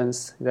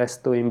innovations. It has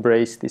to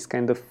embrace these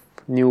kind of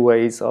new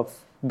ways of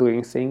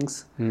doing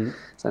things.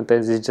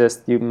 Sometimes it's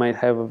just you might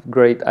have a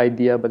great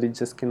idea, but it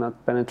just cannot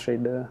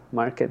penetrate the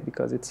market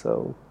because it's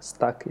so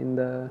stuck in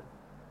the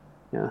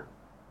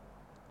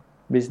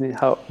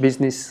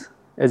business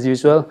as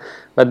usual.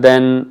 But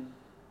then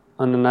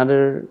on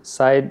another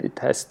side, it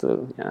has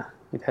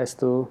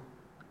to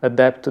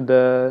adapt to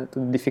the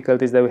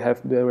difficulties that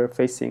we're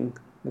facing,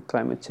 the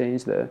climate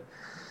change, the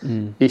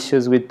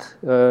issues with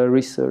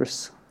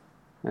resource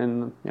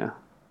and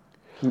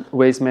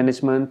waste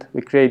management.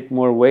 We create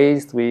more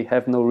waste, we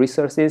have no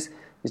resources.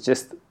 It's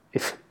just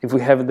if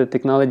we have the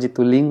technology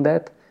to link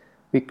that,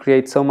 we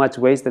create so much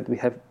waste that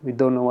we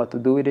don't know what to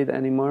do with it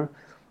anymore.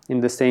 In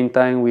the same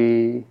time,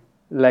 we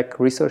lack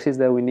resources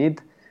that we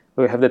need.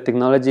 We have the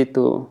technology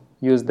to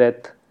use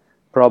that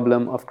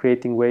problem of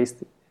creating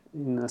waste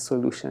in a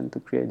solution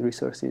to create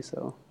resources.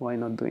 So why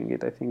not doing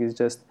it? I think it's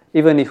just,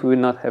 even if we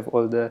will not have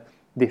all the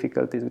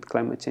difficulties with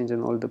climate change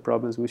and all the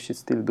problems, we should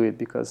still do it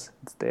because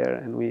it's there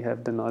and we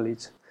have the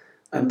knowledge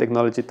and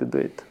technology to do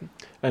it.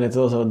 And it's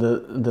also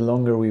the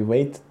longer we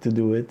wait to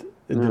do it,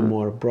 the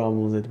more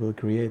problems it will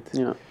create.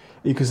 Yeah.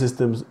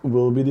 Ecosystems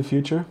will be the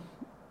future,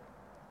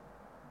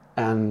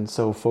 and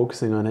so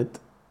focusing on it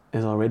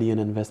is already an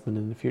investment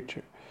in the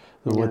future.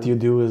 So what you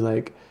do is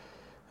like,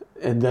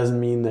 it doesn't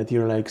mean that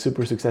you're like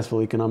super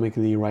successful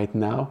economically right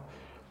now,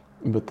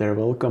 but there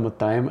will come a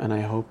time, and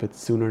I hope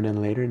it's sooner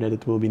than later, that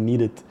it will be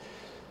needed.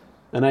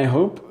 And I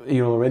hope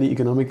you're already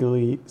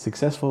economically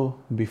successful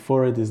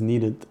before it is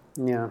needed.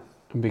 Yeah.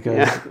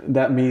 Because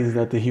that means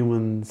that the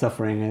human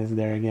suffering is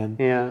there again.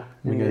 Yeah.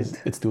 Because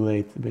it's too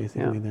late,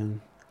 basically,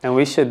 then. And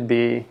we should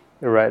be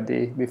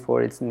ready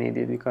before it's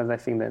needed, because I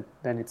think that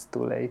then it's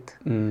too late.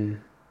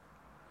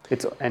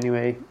 It's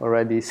anyway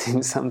already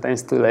seems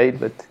sometimes too late,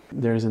 but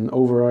there's an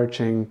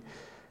overarching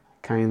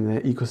kind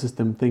of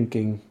ecosystem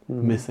thinking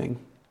missing.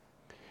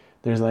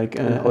 There's like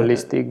a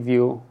holistic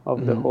view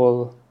of the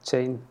whole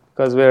chain,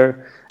 because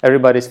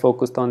everybody's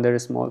focused on their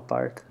small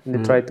part, and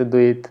they try to do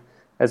it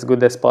as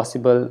good as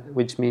possible,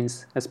 which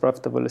means as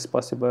profitable as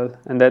possible,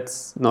 and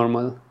that's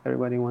normal.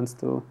 Everybody wants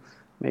to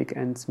make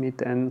ends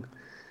meet and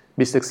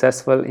be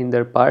successful in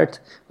their part,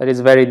 but it's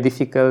very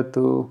difficult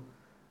to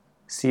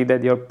see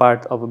that you're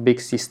part of a big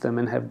system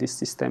and have this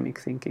systemic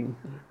thinking.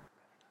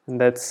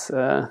 And that's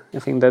I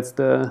think that's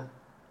the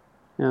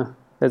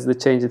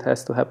change that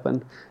has to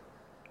happen.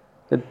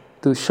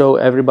 To show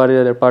everybody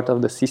that they're part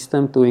of the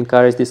system, to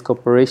encourage this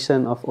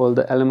cooperation of all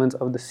the elements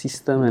of the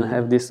system, and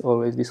have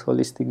always this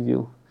holistic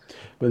view.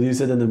 But you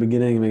said in the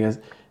beginning, because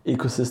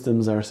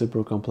ecosystems are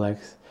super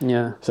complex.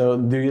 Yeah. So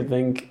do you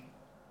think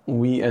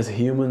we as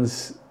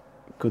humans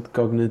could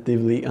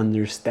cognitively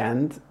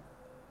understand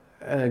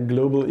a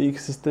global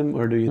ecosystem,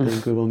 or do you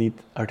think we will need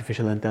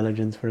artificial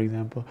intelligence, for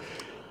example,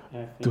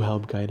 to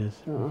help guide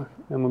us?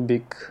 I'm a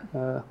big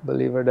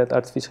believer that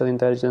artificial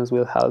intelligence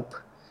will help,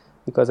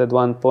 because at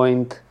one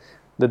point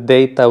the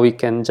data we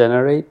can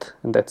generate,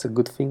 and that's a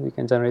good thing, we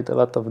can generate a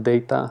lot of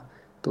data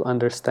to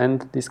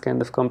understand these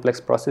kind of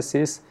complex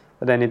processes,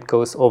 but then it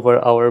goes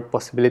over our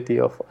possibility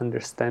of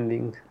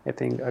understanding. I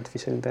think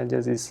artificial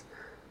intelligence is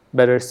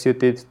better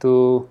suited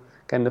to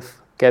kind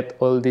of get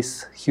all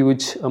these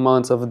huge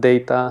amounts of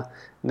data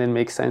and then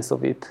make sense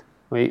of it.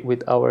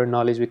 With our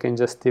knowledge, we can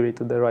just steer it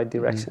to the right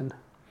direction.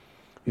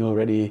 You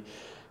already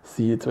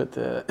see it with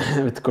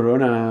with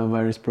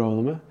coronavirus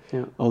problem.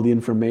 All the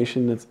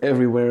information that's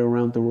everywhere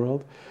around the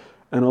world,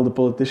 and all the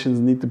politicians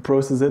need to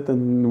process it,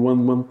 and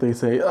 1 month they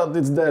say, oh,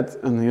 it's that,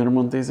 and the other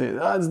month they say,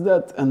 oh, it's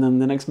that, and then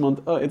the next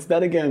month, oh, it's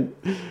that again.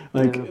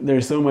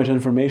 There's so much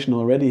information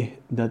already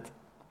that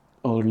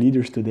our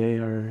leaders today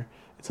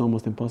it's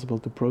almost impossible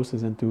to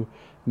process and to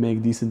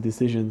make decent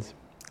decisions.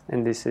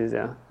 And this is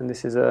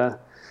an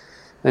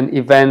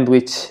event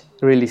which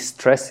really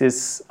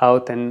stresses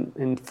out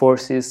and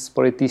forces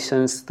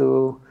politicians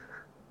to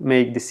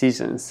make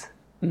decisions.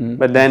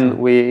 But then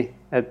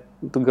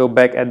to go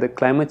back at the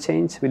climate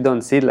change, we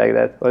don't see it like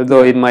that.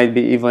 Although it might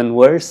be even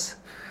worse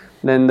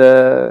than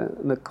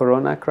the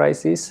corona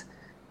crisis,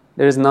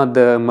 there is not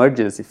the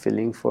emergency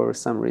feeling for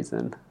some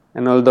reason.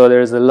 And although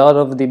there is a lot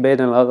of debate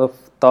and a lot of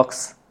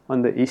talks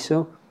on the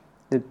issue,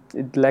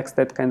 it lacks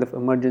that kind of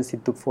emergency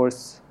to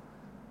force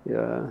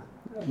the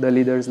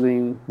leaders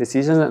doing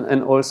decisions,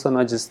 and also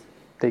not just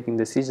taking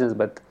decisions,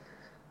 but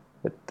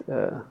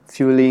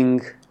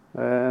fueling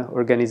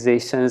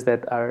organizations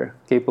that are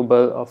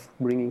capable of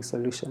bringing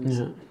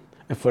solutions.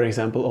 For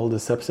example, all the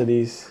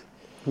subsidies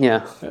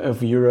Yeah.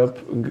 of Europe,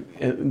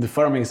 the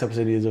farming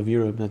subsidies of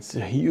Europe, that's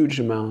a huge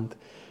amount.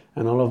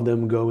 And all of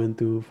them go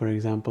into, for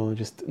example,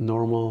 just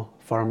normal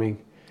farming.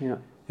 Yeah.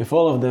 If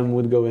all of them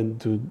would go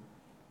into,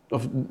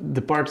 of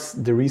the parts,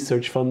 the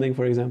research funding,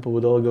 for example,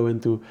 would all go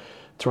into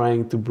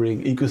trying to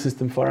bring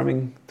ecosystem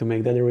farming to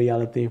make that a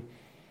reality,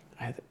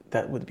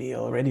 that would be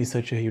already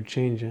such a huge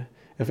change.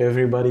 If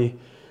everybody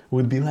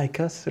would be like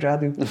us,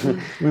 Radu.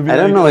 I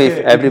don't know if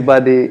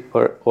everybody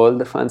or all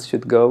the funds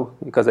should go,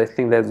 because I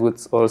think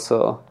that's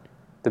also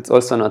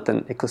not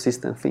an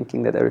ecosystem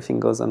thinking that everything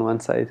goes on one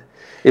side.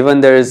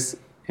 Even there's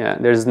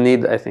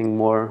need, I think,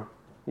 more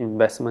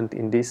investment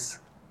in these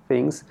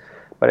things,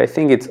 but I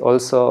think it's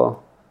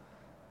also,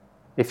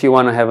 if you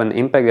want to have an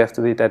impact, you have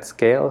to do it at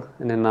scale,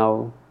 and then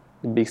now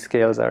the big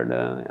scales are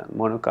the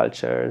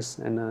monocultures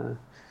and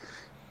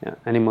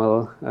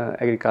animal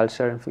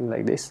agriculture and things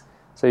like this.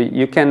 So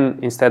you can,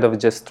 instead of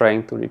just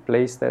trying to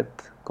replace that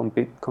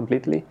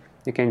completely,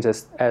 you can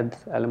just add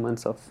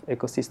elements of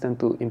ecosystem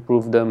to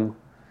improve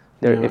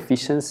their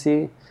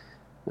efficiency,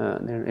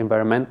 their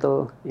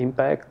environmental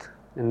impact,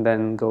 and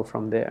then go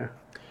from there.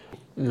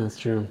 That's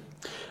true.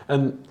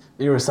 And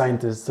you're a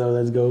scientist, so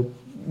let's go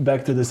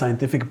back to the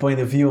scientific point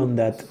of view on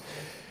that.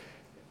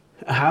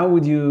 How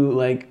would you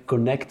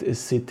connect a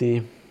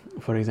city,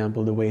 for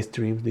example, the waste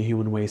streams, the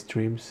human waste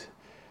streams?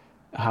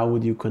 How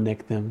would you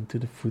connect them to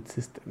the food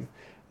system?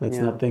 Let's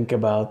not think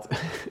about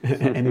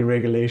any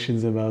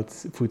regulations about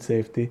food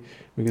safety,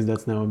 because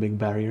that's now a big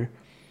barrier.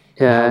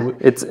 Yeah,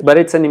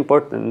 it's an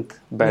important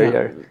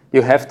barrier. Yeah.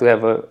 You have to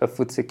have a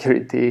food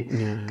security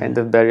kind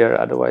of barrier,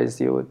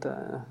 otherwise you would.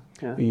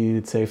 You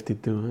need safety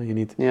too. Huh? You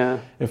need.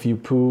 If you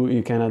poo,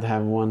 you cannot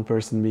have one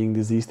person being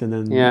diseased and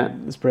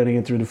then spreading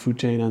it through the food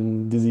chain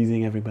and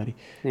diseasing everybody,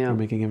 or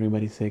making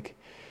everybody sick.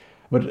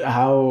 But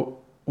how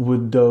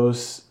would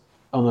those,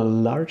 on a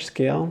large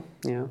scale,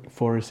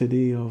 for a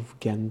city of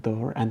Ghent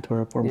or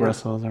Antwerp or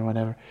Brussels or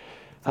whatever,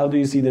 how do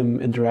you see them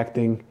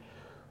interacting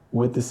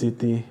with the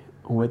city,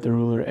 with the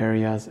rural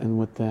areas, and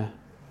with the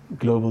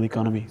global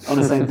economy on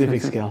a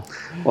scientific scale?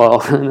 Well,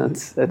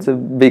 that's a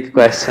big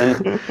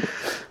question.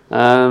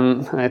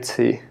 Let's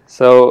see.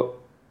 So,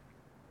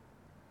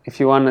 if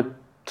you want to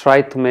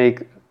try to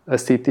make a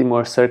city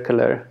more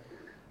circular,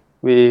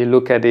 we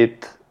look at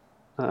it,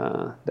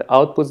 the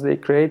outputs they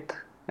create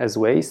as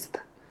waste,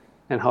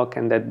 and how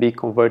can that be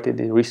converted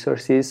in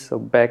resources, so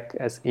back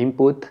as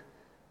input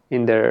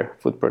in their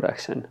food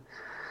production.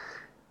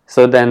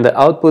 So then the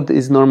output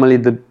is normally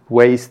the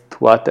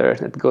wastewater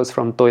that goes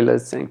from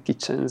toilets and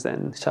kitchens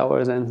and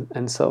showers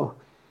and so.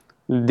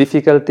 The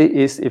difficulty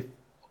is if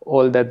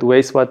all that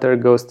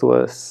wastewater goes to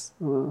a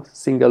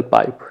single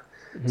pipe.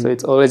 Mm-hmm. So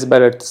it's always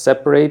better to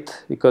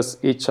separate, because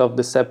each of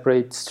the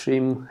separate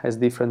stream has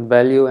different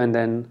value, and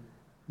then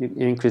you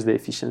increase the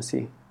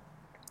efficiency.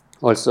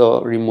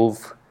 Also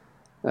remove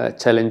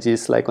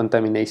challenges like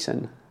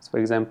contamination. So for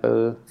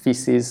example,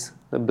 feces,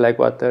 the black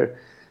water,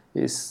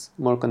 is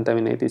more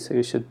contaminated, so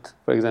you should,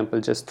 for example,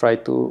 just try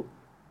to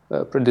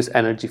produce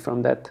energy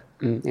from that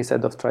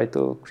instead of try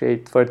to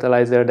create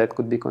fertilizer that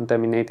could be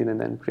contaminated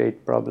and then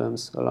create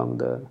problems along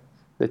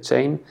the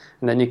chain.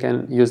 And then you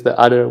can use the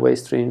other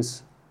waste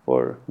streams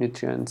for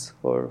nutrients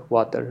or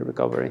water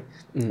recovery.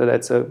 So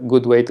that's a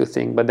good way to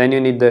think. But then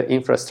you need the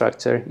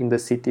infrastructure in the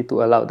city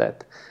to allow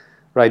that.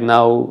 Right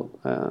now,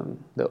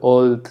 the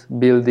old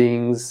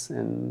buildings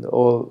and the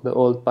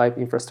old pipe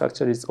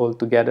infrastructure is all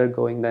together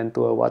going then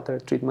to a water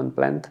treatment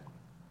plant,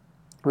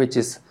 which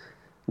is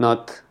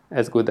not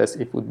as good as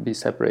it would be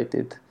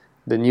separated.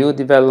 The new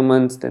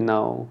developments, they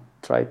now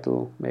try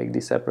to make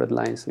these separate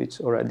lines, which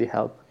already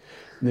help.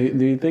 Do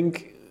you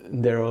think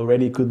there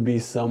already could be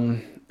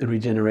some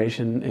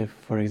regeneration if,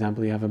 for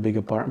example, you have a big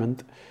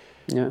apartment?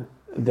 Yeah.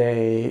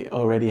 They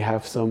already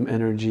have some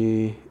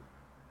energy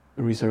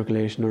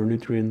recirculation or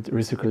nutrient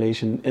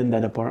recirculation in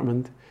that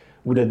apartment.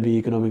 Would that be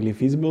economically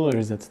feasible, or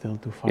is that still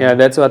too far? Yeah,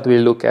 that's what we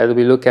look at.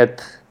 We look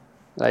at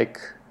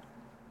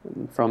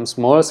from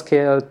small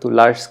scale to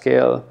large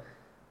scale.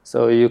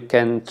 So you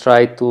can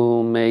try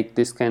to make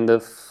this kind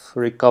of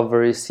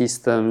recovery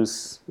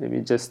systems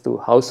maybe just to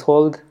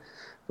household,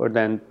 or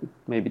then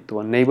maybe to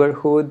a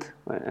neighborhood,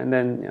 and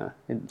then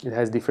it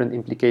has different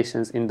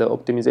implications in the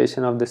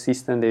optimization of the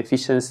system, the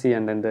efficiency,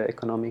 and then the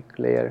economic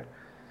layer.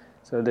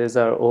 So these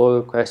are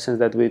all questions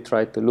that we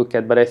try to look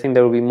at, but I think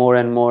there will be more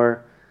and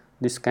more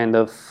this kind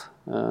of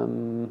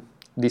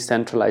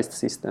decentralized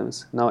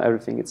systems. Now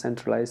everything is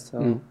centralized,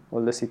 so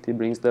all the city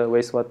brings the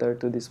wastewater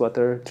to this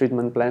water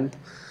treatment plant,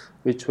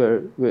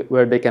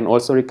 where they can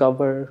also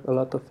recover a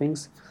lot of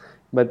things.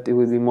 But it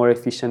will be more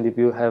efficient if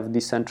you have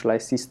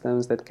decentralized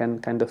systems that can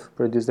kind of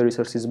produce the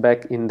resources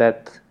back in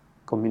that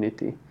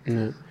community.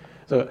 Yeah.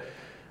 So,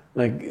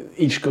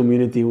 each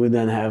community would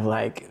then have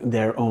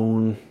their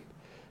own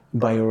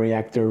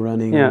bioreactor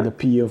running on the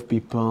pee of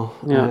people,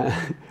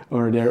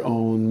 or their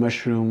own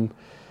mushroom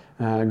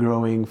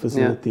growing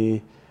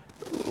facility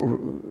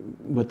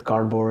with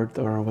cardboard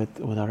or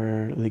with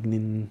other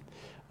lignin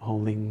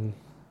holding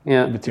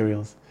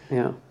materials.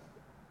 Yeah.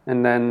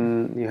 And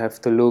then you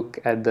have to look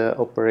at the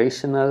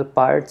operational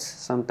parts.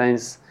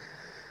 Sometimes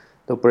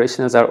the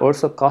operationals are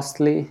also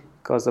costly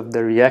because of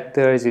the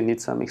reactors. You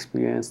need some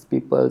experienced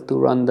people to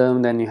run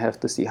them. Then you have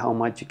to see how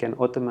much you can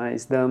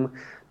automate them.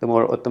 The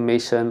more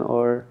automation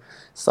or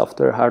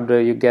software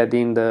hardware you get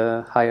in,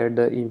 the higher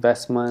the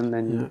investment,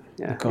 and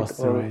the costs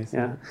it all, rise.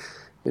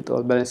 it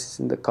all balances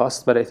in the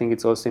cost. But I think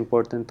it's also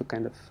important to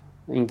kind of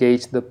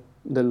engage the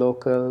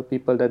local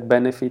people that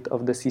benefit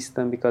of the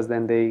system, because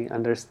then they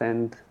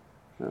understand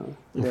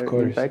their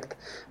impact.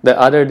 The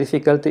other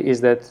difficulty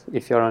is that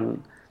if you're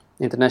on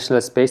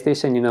International Space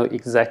Station, you know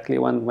exactly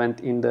what went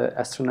in the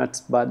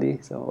astronaut's body,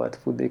 so what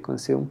food they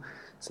consume.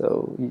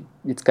 So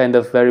it's kind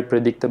of very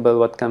predictable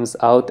what comes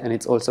out, and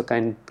it's also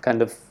kind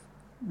of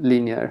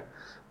linear.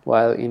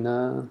 While in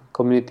a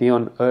community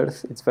on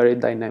Earth, it's very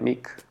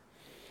dynamic.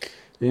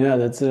 Yeah,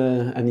 that's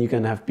and you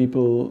can have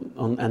people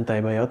on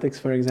antibiotics,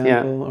 for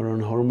example, or on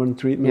hormone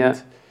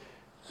treatment.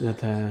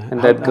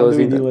 And how do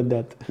we deal with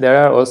that? There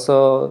are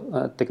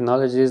also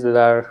technologies that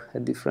are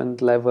at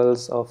different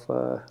levels of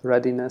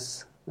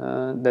readiness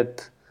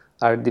that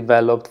are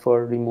developed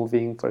for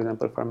removing, for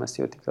example,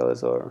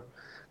 pharmaceuticals or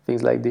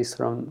things like this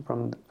from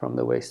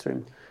the waste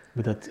stream.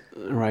 But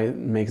that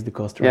makes the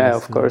cost rise. Yeah,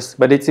 of course.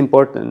 But it's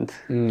important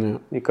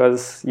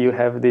because you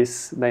have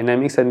these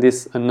dynamics and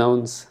these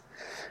unknowns,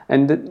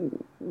 and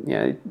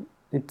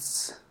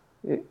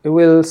it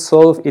will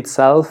solve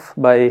itself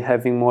by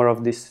having more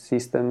of these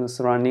systems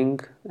running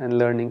and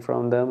learning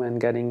from them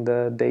and getting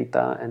the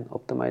data and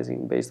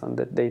optimizing based on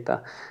that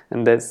data.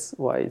 And that's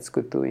why it's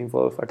good to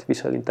involve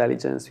artificial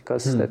intelligence,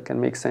 because that can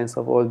make sense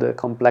of all the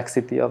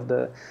complexity of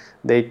the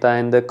data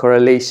and the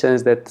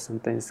correlations that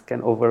sometimes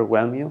can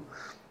overwhelm you.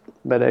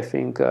 But I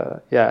think,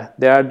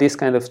 there are these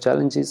kind of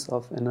challenges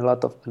and a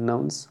lot of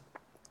unknowns.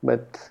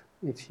 But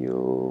if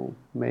you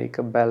make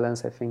a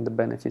balance, I think the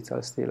benefits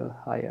are still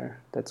higher.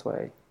 That's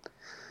why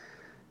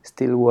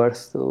still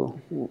worth to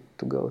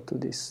go to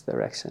this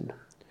direction.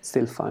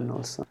 Still fun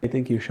also. I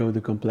think you show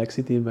the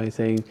complexity by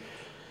saying,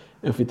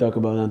 if we talk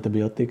about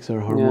antibiotics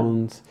or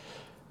hormones,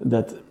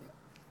 that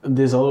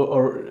this all,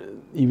 or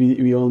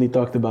we only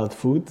talked about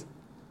food,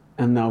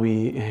 and now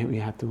we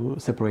had to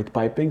separate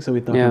piping, so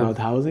we talked about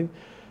housing,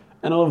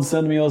 and all of a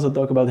sudden we also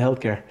talk about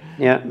healthcare.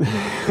 Yeah.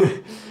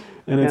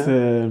 And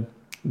it's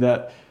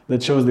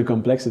that shows the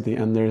complexity,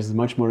 and there's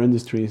much more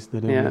industries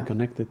that are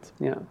connected.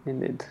 Yeah,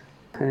 indeed.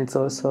 And it's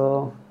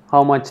also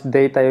how much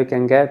data you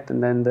can get,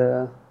 and then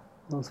the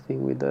whole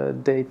thing with the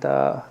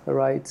data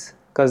rights.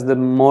 Because the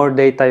more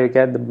data you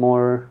get, the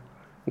more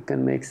you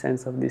can make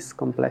sense of this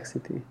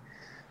complexity.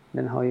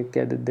 Then how you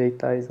get the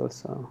data is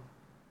also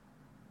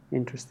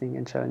interesting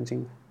and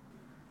challenging.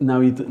 Now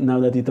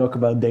that you talk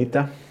about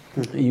data,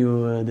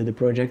 you did a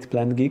project,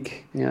 Plant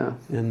Geek,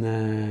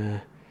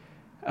 and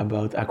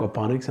about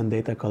aquaponics and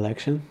data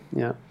collection.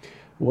 Yeah.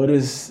 What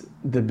is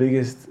the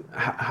biggest?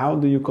 How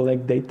do you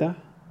collect data?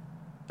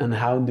 And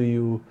how do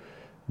you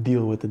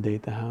deal with the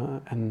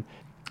data? And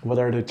what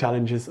are the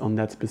challenges on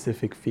that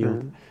specific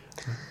field?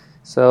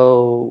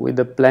 So with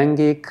the Plant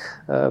Geek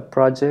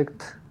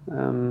project,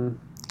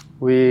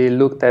 we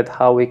looked at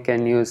how we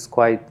can use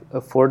quite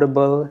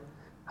affordable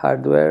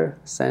hardware,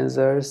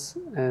 sensors,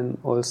 and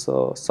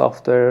also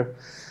software,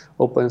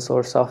 open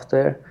source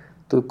software,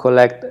 to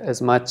collect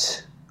as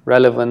much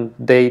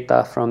relevant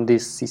data from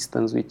these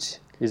systems, which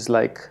is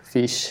like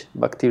fish,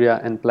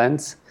 bacteria, and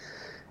plants,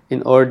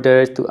 in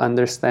order to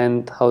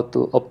understand how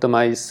to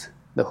optimize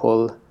the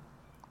whole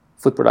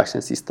food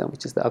production system,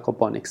 which is the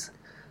aquaponics.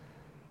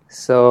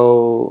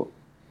 So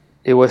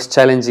it was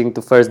challenging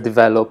to first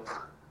develop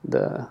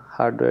the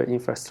hardware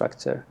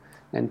infrastructure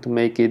and to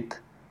make it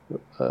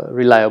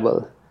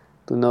reliable,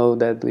 to know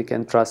that we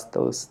can trust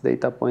those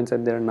data points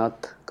and they're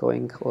not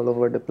going all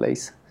over the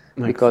place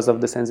because of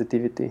the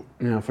sensitivity.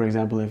 Yeah, for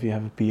example, if you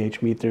have a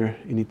pH meter,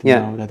 you need to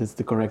know that it's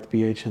the correct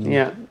pH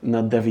and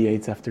not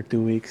deviates after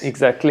 2 weeks.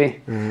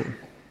 Exactly.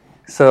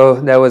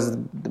 So that was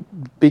the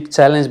big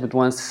challenge, but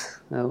once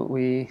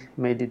we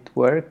made it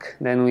work,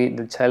 then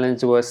the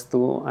challenge was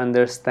to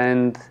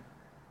understand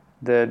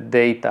the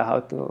data,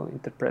 how to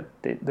interpret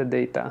the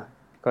data,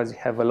 because you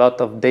have a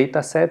lot of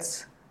data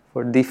sets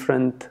for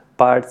different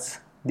parts,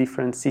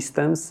 different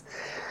systems.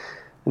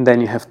 And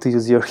then you have to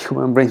use your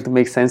human brain to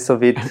make sense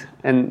of it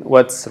and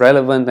what's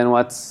relevant and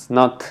what's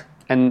not.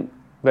 And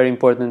very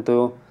important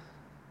to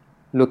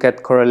look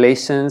at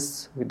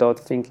correlations without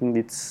thinking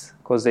it's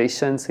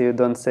causation. So you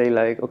don't say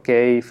like,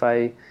 okay, if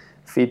I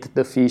feed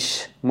the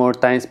fish more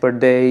times per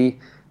day,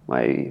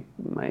 my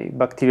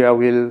bacteria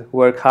will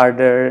work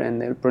harder and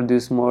they'll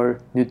produce more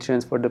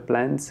nutrients for the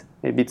plants.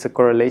 Maybe it's a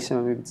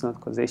correlation, maybe it's not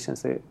causation.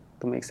 So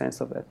to make sense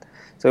of that.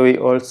 So we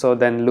also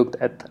then looked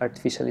at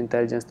artificial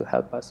intelligence to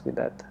help us with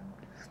that.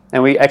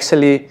 And we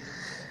actually,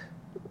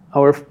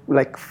 our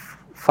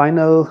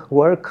final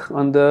work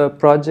on the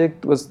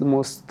project was the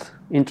most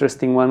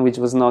interesting one, which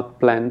was not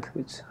planned,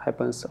 which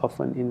happens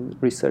often in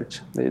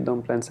research. They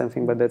don't plan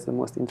something, but that's the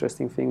most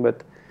interesting thing.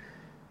 But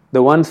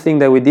the one thing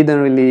that we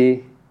didn't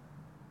really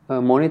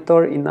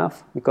monitor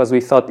enough, because we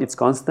thought it's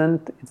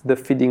constant, it's the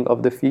feeding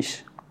of the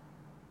fish.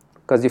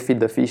 because you feed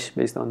the fish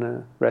based on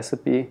a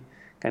recipe,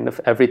 kind of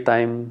every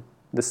time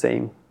the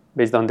same,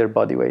 based on their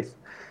body weight.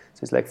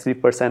 So it's like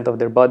 3% of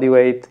their body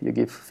weight you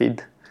give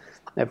feed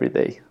every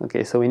day.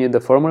 Okay, so we knew the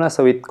formula,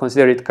 so we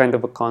consider it kind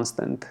of a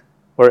constant,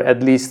 or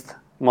at least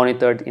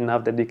monitored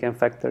enough that we can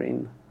factor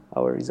in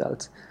our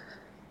results.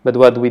 But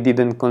what we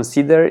didn't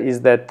consider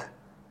is that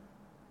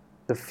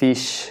the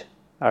fish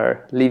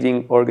are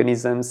living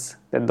organisms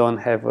that don't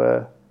have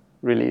a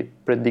really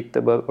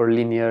predictable or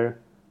linear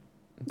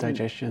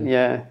digestion.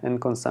 Yeah, and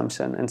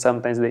consumption. And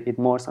sometimes they eat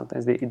more,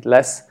 sometimes they eat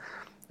less.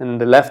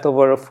 And the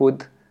leftover of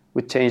food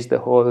would change the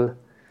whole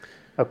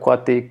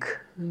aquatic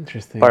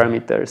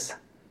parameters.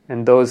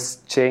 And those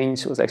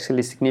change was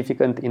actually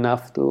significant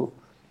enough to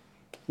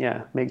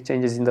make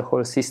changes in the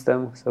whole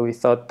system. So we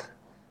thought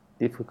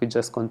if we could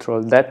just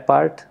control that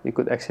part, we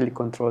could actually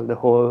control the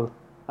whole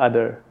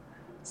other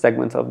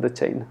segments of the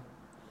chain.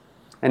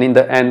 And in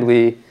the end,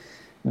 we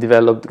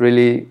developed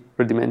really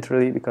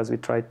rudimentarily because we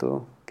tried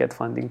to get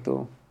funding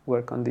to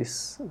work on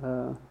this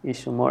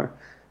issue more.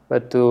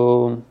 But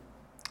to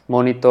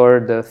monitor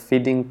the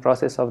feeding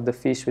process of the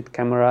fish with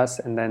cameras,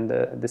 and then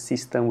the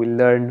system will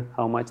learn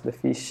how much the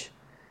fish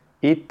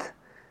eat,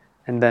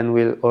 and then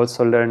we'll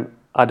also learn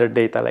other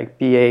data like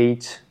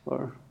pH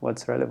or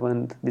what's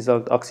relevant,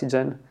 dissolved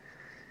oxygen,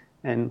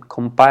 and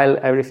compile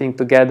everything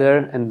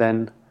together and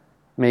then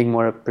make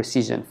more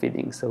precision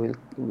feeding. So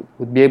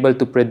we'll be able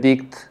to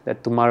predict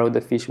that tomorrow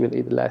the fish will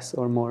eat less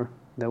or more.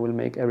 That will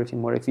make everything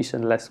more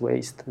efficient, less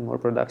waste, and more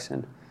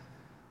production.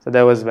 So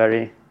that was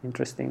very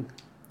interesting.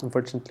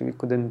 Unfortunately, we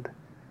couldn't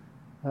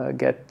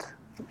get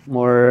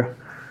more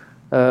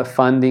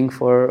funding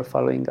for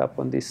following up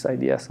on this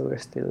idea, so we're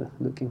still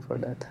looking for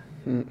that.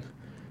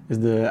 Is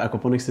the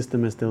aquaponics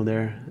system still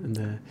there in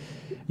the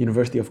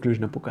University of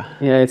Cluj-Napoca?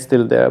 Yeah, it's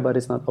still there, but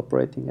it's not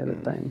operating at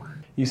the time.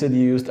 You said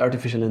you used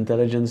artificial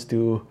intelligence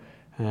to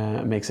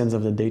make sense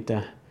of the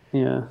data.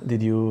 Yeah.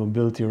 Did you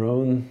build your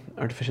own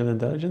artificial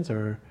intelligence,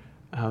 or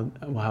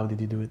how did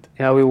you do it?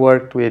 Yeah, we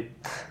worked with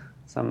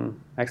some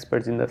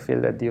experts in the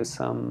field that use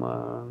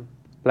some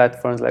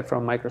platforms like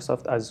from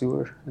Microsoft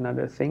Azure and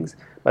other things.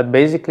 But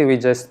basically, we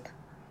just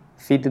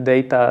feed the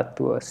data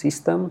to a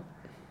system,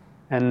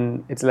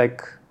 and it's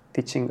like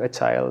teaching a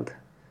child.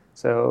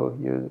 So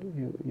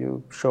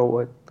you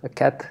show a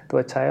cat to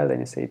a child,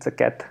 and you say it's a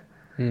cat.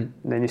 And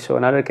then you show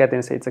another cat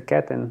and say it's a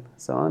cat, and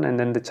so on. And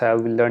then the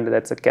child will learn that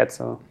that's a cat.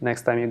 So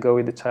next time you go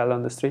with the child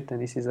on the street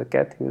and he sees a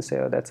cat, he will say,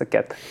 oh, that's a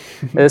cat.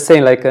 The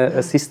same like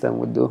a system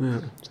would do.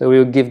 Yeah. So we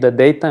would give the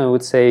data and we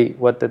would say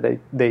what the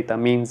data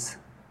means.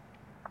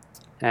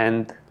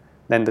 And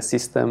then the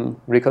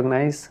system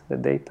recognize the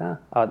data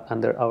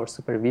under our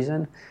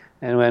supervision.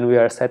 And when we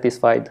are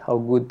satisfied how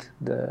good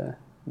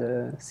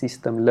the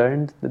system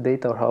learned the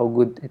data or how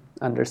good it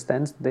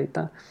understands the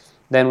data,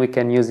 then we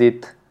can use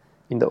it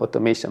in the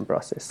automation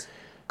process,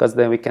 because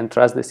then we can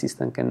trust the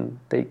system can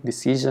take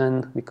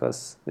decision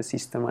because the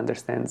system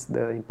understands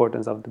the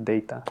importance of the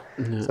data.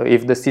 Yeah. So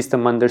if the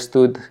system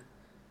understood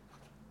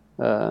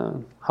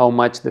how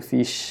much the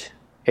fish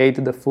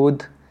ate the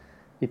food,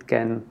 it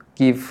can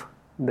give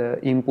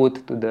the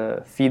input to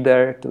the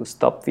feeder to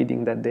stop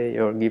feeding that day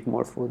or give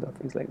more food or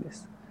things like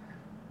this,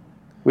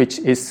 which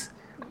is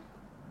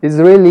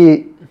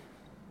really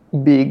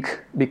big,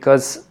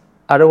 because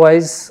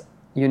otherwise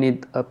you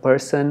need a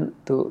person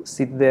to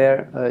sit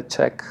there,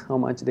 check how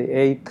much they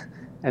ate,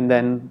 and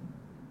then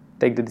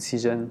take the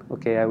decision,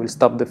 okay, I will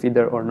stop the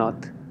feeder or not,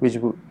 which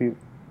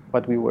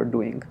what we were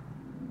doing.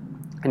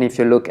 And if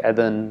you look at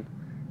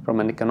from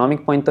an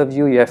economic point of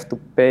view, you have to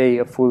pay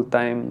a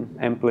full-time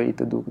employee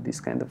to do this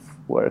kind of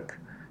work,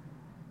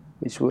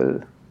 which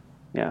will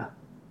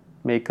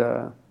make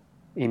a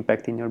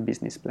impact in your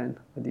business plan.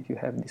 But if you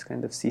have this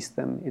kind of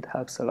system, it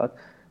helps a lot.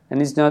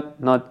 And it's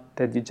not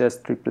that you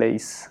just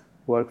replace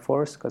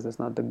workforce, because that's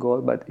not the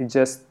goal, but it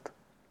just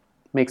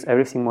makes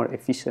everything more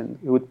efficient.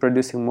 It would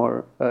produce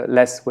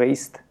less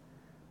waste,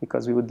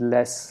 because we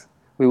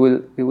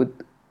would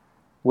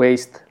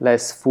waste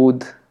less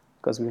food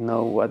because we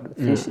know what the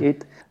fish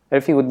eat.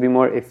 Everything would be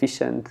more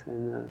efficient.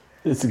 And,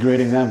 it's a great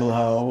example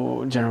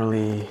how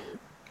generally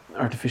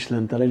artificial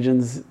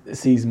intelligence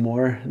sees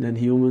more than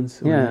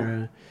humans.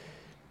 And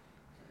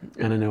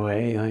in a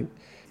way, like,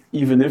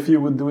 even if you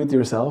would do it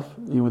yourself,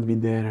 you would be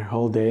there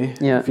all day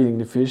feeding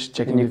the fish,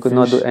 checking the fish. And you could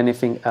not do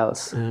anything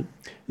else.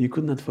 You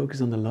could not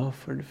focus on the love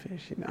for the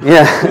fish. You know?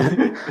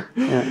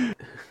 Yeah.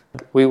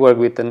 We work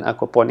with an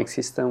aquaponic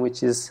system,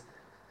 which is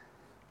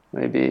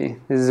maybe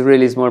this is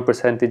really small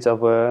percentage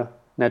of a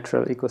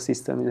natural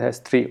ecosystem. It has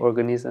 3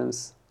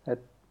 organisms at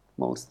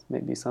most,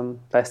 maybe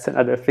some pests and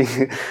other things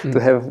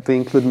to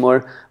include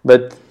more.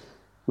 But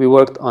we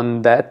worked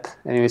on that,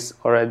 and it was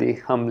already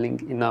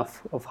humbling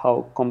enough of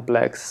how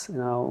complex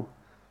and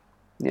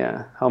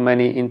how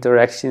many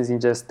interactions in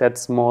just that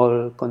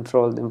small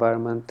controlled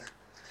environment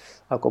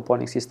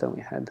aquaponic system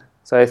we had.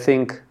 So I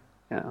think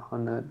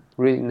on a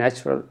really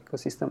natural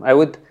ecosystem,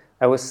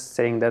 I was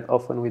saying that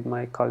often with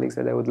my colleagues,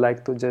 that I would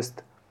like to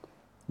just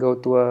go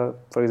to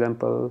for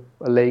example,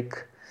 a lake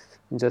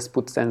just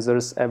put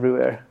sensors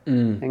everywhere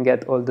and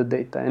get all the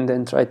data, and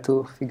then try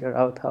to figure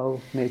out how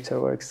nature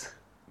works.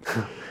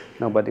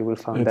 Nobody will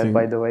fund that,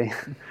 by the way.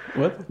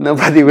 What?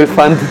 Nobody will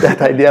fund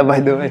that idea, by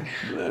the way.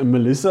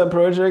 Melissa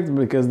project,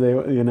 because they,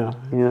 Yeah.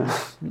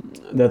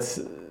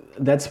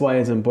 That's why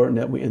it's important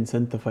that we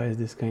incentivize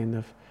this kind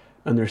of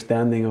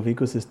understanding of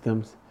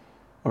ecosystems,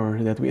 or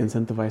that we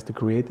incentivize to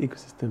create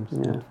ecosystems.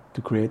 Yeah.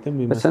 To create them,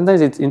 we But must.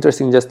 sometimes it's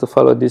interesting just to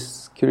follow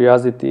this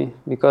curiosity,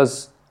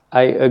 because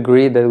I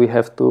agree that we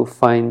have to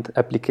find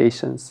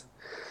applications.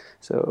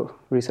 So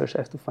research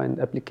has to find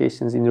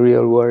applications in the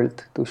real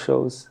world to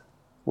show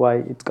why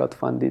it got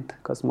funded,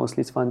 because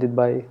mostly it's funded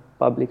by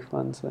public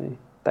funds, by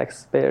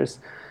taxpayers.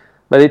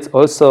 But it's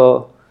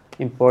also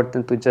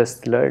important to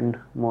just learn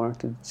more,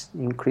 to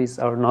increase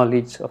our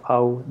knowledge of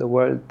how the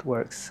world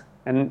works.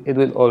 And it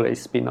will always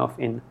spin off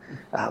in,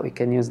 we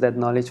can use that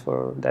knowledge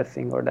for that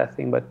thing or that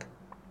thing, but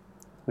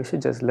we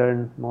should just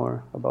learn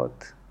more about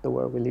the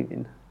world we live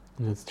in.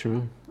 That's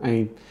true.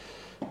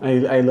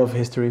 I love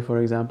history,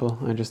 for example.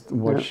 I just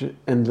watch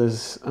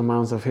endless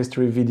amounts of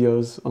history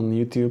videos on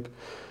YouTube.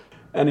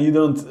 And you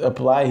don't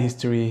apply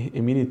history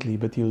immediately,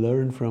 but you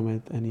learn from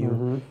it,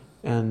 and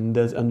and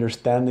that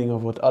understanding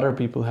of what other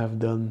people have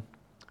done,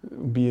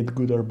 be it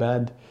good or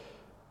bad,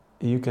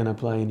 you can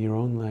apply in your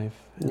own life.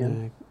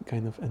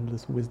 Kind of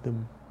endless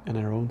wisdom in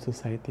our own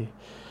society.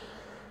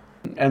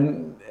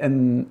 And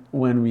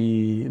when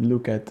we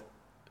look at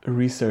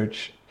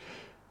research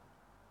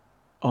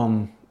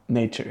on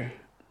nature,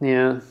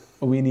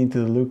 we need to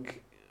look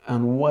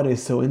on what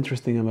is so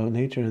interesting about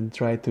nature and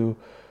try to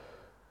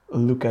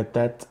look at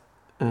that,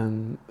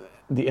 and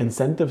the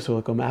incentives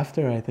will come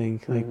after, I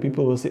think. Like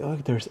people will say,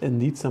 there's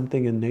indeed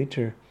something in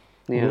nature.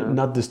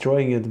 Not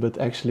destroying it, but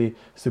actually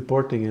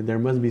supporting it. There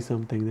must be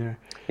something there.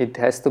 It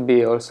has to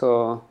be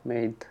also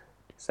made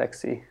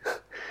sexy.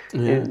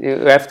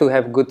 You have to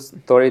have good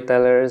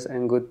storytellers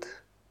and good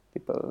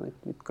people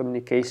with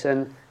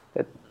communication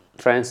that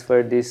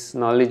transfer this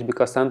knowledge,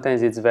 because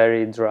sometimes it's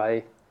very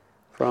dry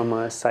from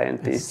a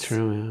scientist. It's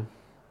true, yeah.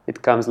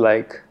 It comes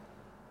like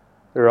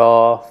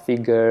raw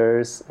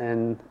figures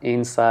and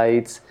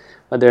insights,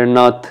 but they're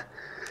not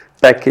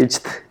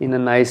packaged in a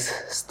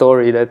nice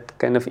story that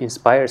kind of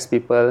inspires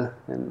people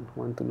and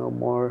want to know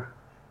more.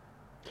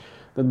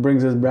 That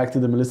brings us back to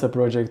the Melissa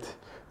project.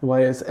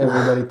 Why is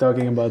everybody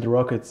talking about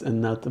rockets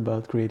and not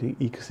about creating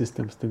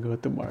ecosystems to go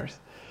to Mars?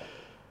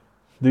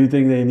 Do you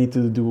think they need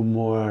to do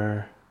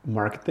more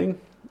marketing,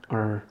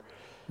 or?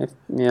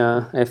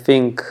 I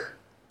think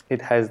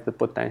it has the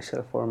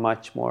potential for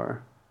much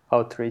more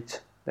outreach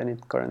than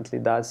it currently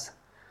does.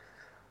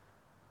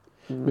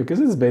 Because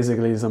it's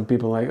basically some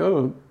people like,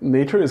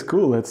 nature is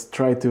cool, let's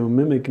try to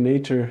mimic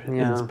nature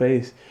in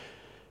space.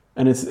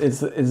 And it's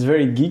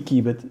very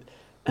geeky,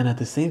 and at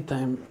the same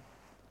time,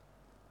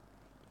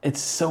 it's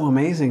so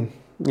amazing.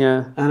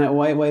 Yeah. And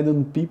why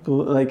don't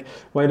people,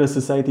 why does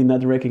society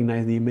not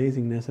recognize the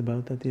amazingness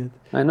about that yet?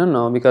 I don't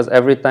know, because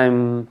every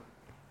time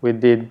we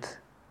did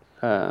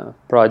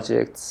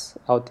projects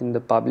out in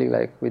the public,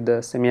 like with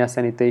the Semia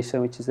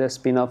Sanitation, which is a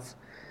spin-off,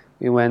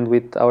 we went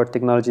with our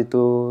technology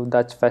to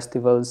Dutch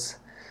festivals.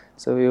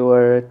 So we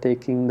were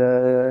taking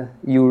the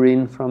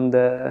urine from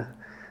the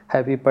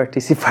happy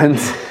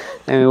participants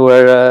and we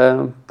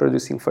were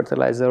producing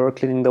fertilizer or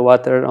cleaning the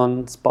water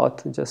on spot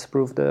to just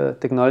prove the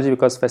technology,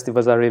 because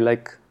festivals are really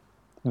like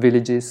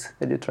villages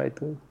and you try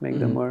to make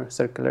them more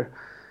circular.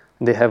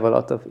 They have a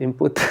lot of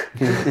input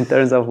in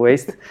terms of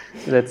waste.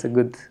 So that's a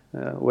good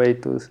way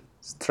to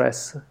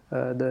stress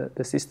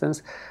the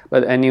systems.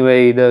 But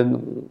anyway, the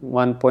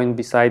one point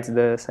besides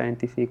the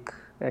scientific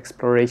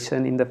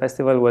exploration in the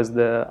festival was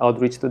the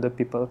outreach to the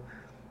people,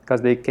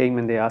 because they came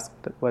and they asked,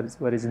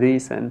 what is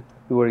this? And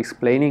we were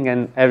explaining,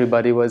 and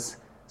everybody was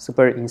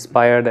super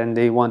inspired and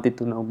they wanted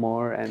to know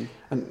more and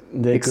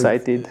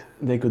excited.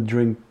 They could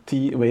drink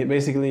tea.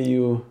 Basically,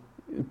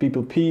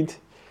 people peed,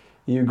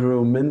 you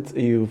grew mint,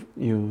 you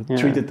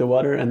treated the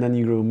water, and then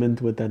you grew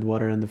mint with that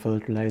water and the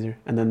fertilizer,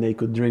 and then they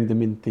could drink the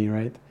mint tea,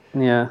 right?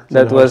 Yeah,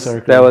 so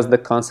that was the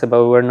concept,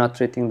 but we were not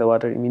treating the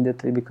water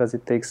immediately because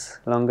it takes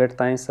longer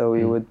time. So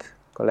we would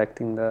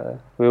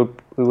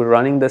we were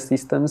running the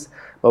systems,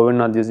 but we're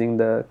not using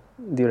the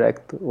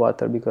direct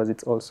water because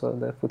it's also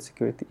the food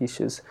security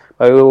issues.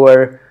 But we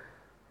were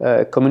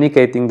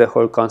communicating the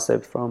whole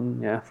concept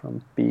from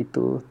pee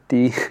to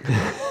tea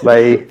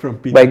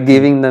by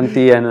giving them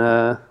tea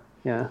and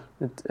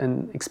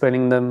and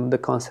explaining them the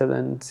concept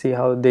and see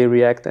how they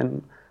react.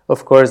 And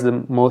of course,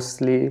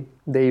 mostly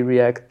they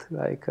react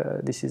like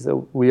this is a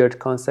weird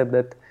concept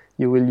that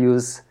you will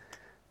use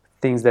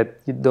things that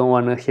you don't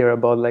want to hear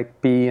about,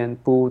 like pee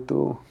and poo,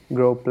 to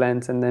grow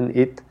plants and then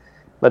eat.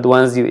 But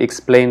once you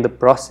explain the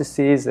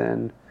processes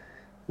and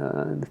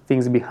the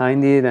things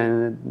behind it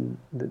and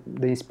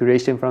the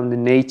inspiration from the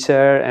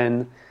nature,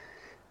 and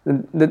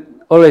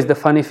always the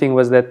funny thing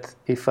was that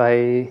if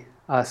I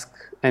ask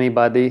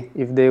anybody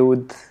if they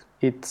would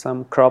eat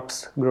some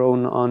crops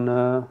grown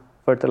on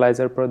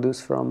fertilizer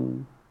produced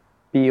from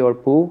pee or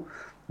poo,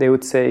 they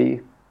would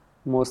say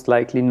most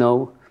likely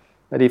no,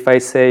 But if I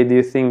say, do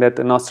you think that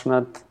an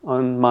astronaut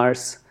on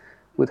Mars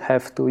would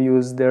have to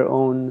use their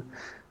own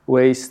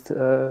waste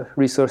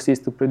resources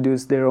to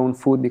produce their own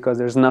food because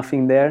there's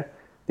nothing there?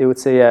 They would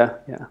say, yeah,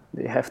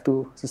 they have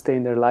to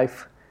sustain their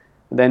life.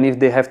 Then if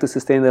they have to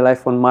sustain their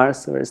life on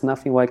Mars, there is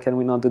nothing, why can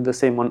we not do the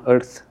same on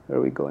Earth,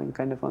 where we're going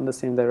kind of on the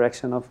same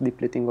direction of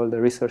depleting all the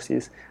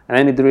resources? And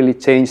then it really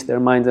changed their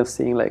minds of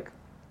seeing like,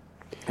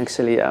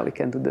 actually, yeah, we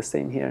can do the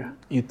same here.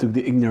 You took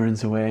the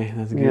ignorance away,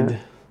 that's good.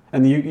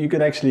 And you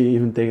could actually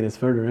even take this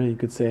further, right? You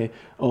could say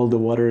all the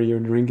water you're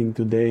drinking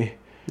today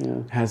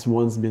has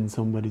once been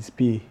somebody's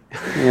pee.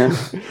 Yeah.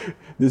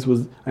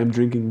 I'm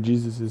drinking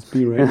Jesus'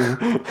 pee right now.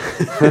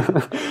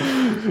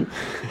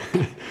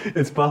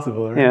 It's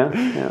possible, right?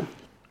 Yeah.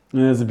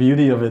 That's the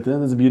beauty of it.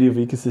 That's the beauty of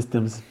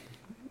ecosystems.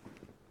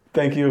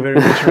 Thank you very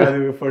much,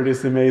 Radu, for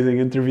this amazing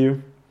interview.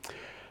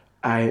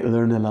 I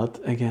learned a lot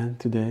again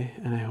today,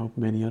 and I hope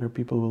many other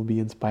people will be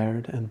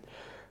inspired and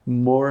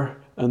more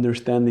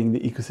understanding the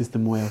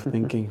ecosystem way of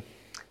thinking.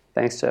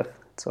 Thanks, Jeff.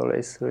 It's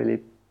always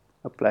really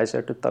a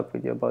pleasure to talk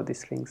with you about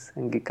these things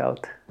and geek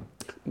out.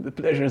 The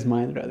pleasure is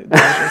mine, Radu. The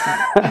pleasure is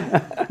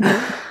mine.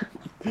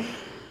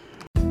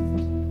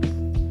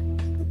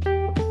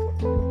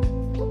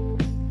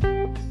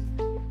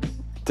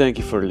 Thank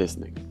you for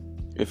listening.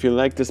 If you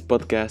like this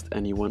podcast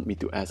and you want me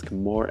to ask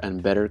more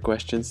and better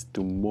questions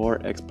to more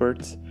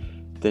experts,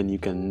 then you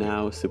can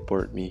now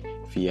support me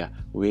via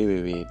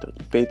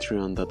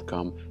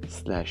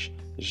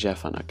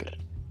www.patreon.com/JeffVanAkker.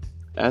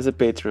 As a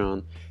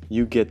Patreon,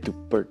 you get to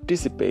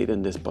participate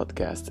in this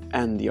podcast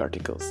and the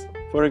articles.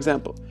 For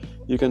example,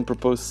 you can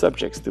propose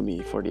subjects to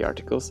me for the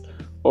articles,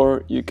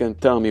 or you can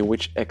tell me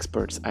which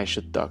experts I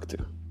should talk to.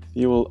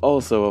 You will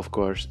also, of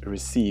course,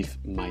 receive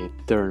my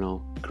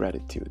eternal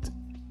gratitude.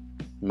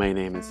 My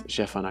name is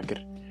Jeff VanAkker.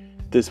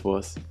 This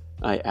was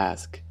I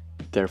Ask,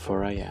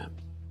 Therefore I Am.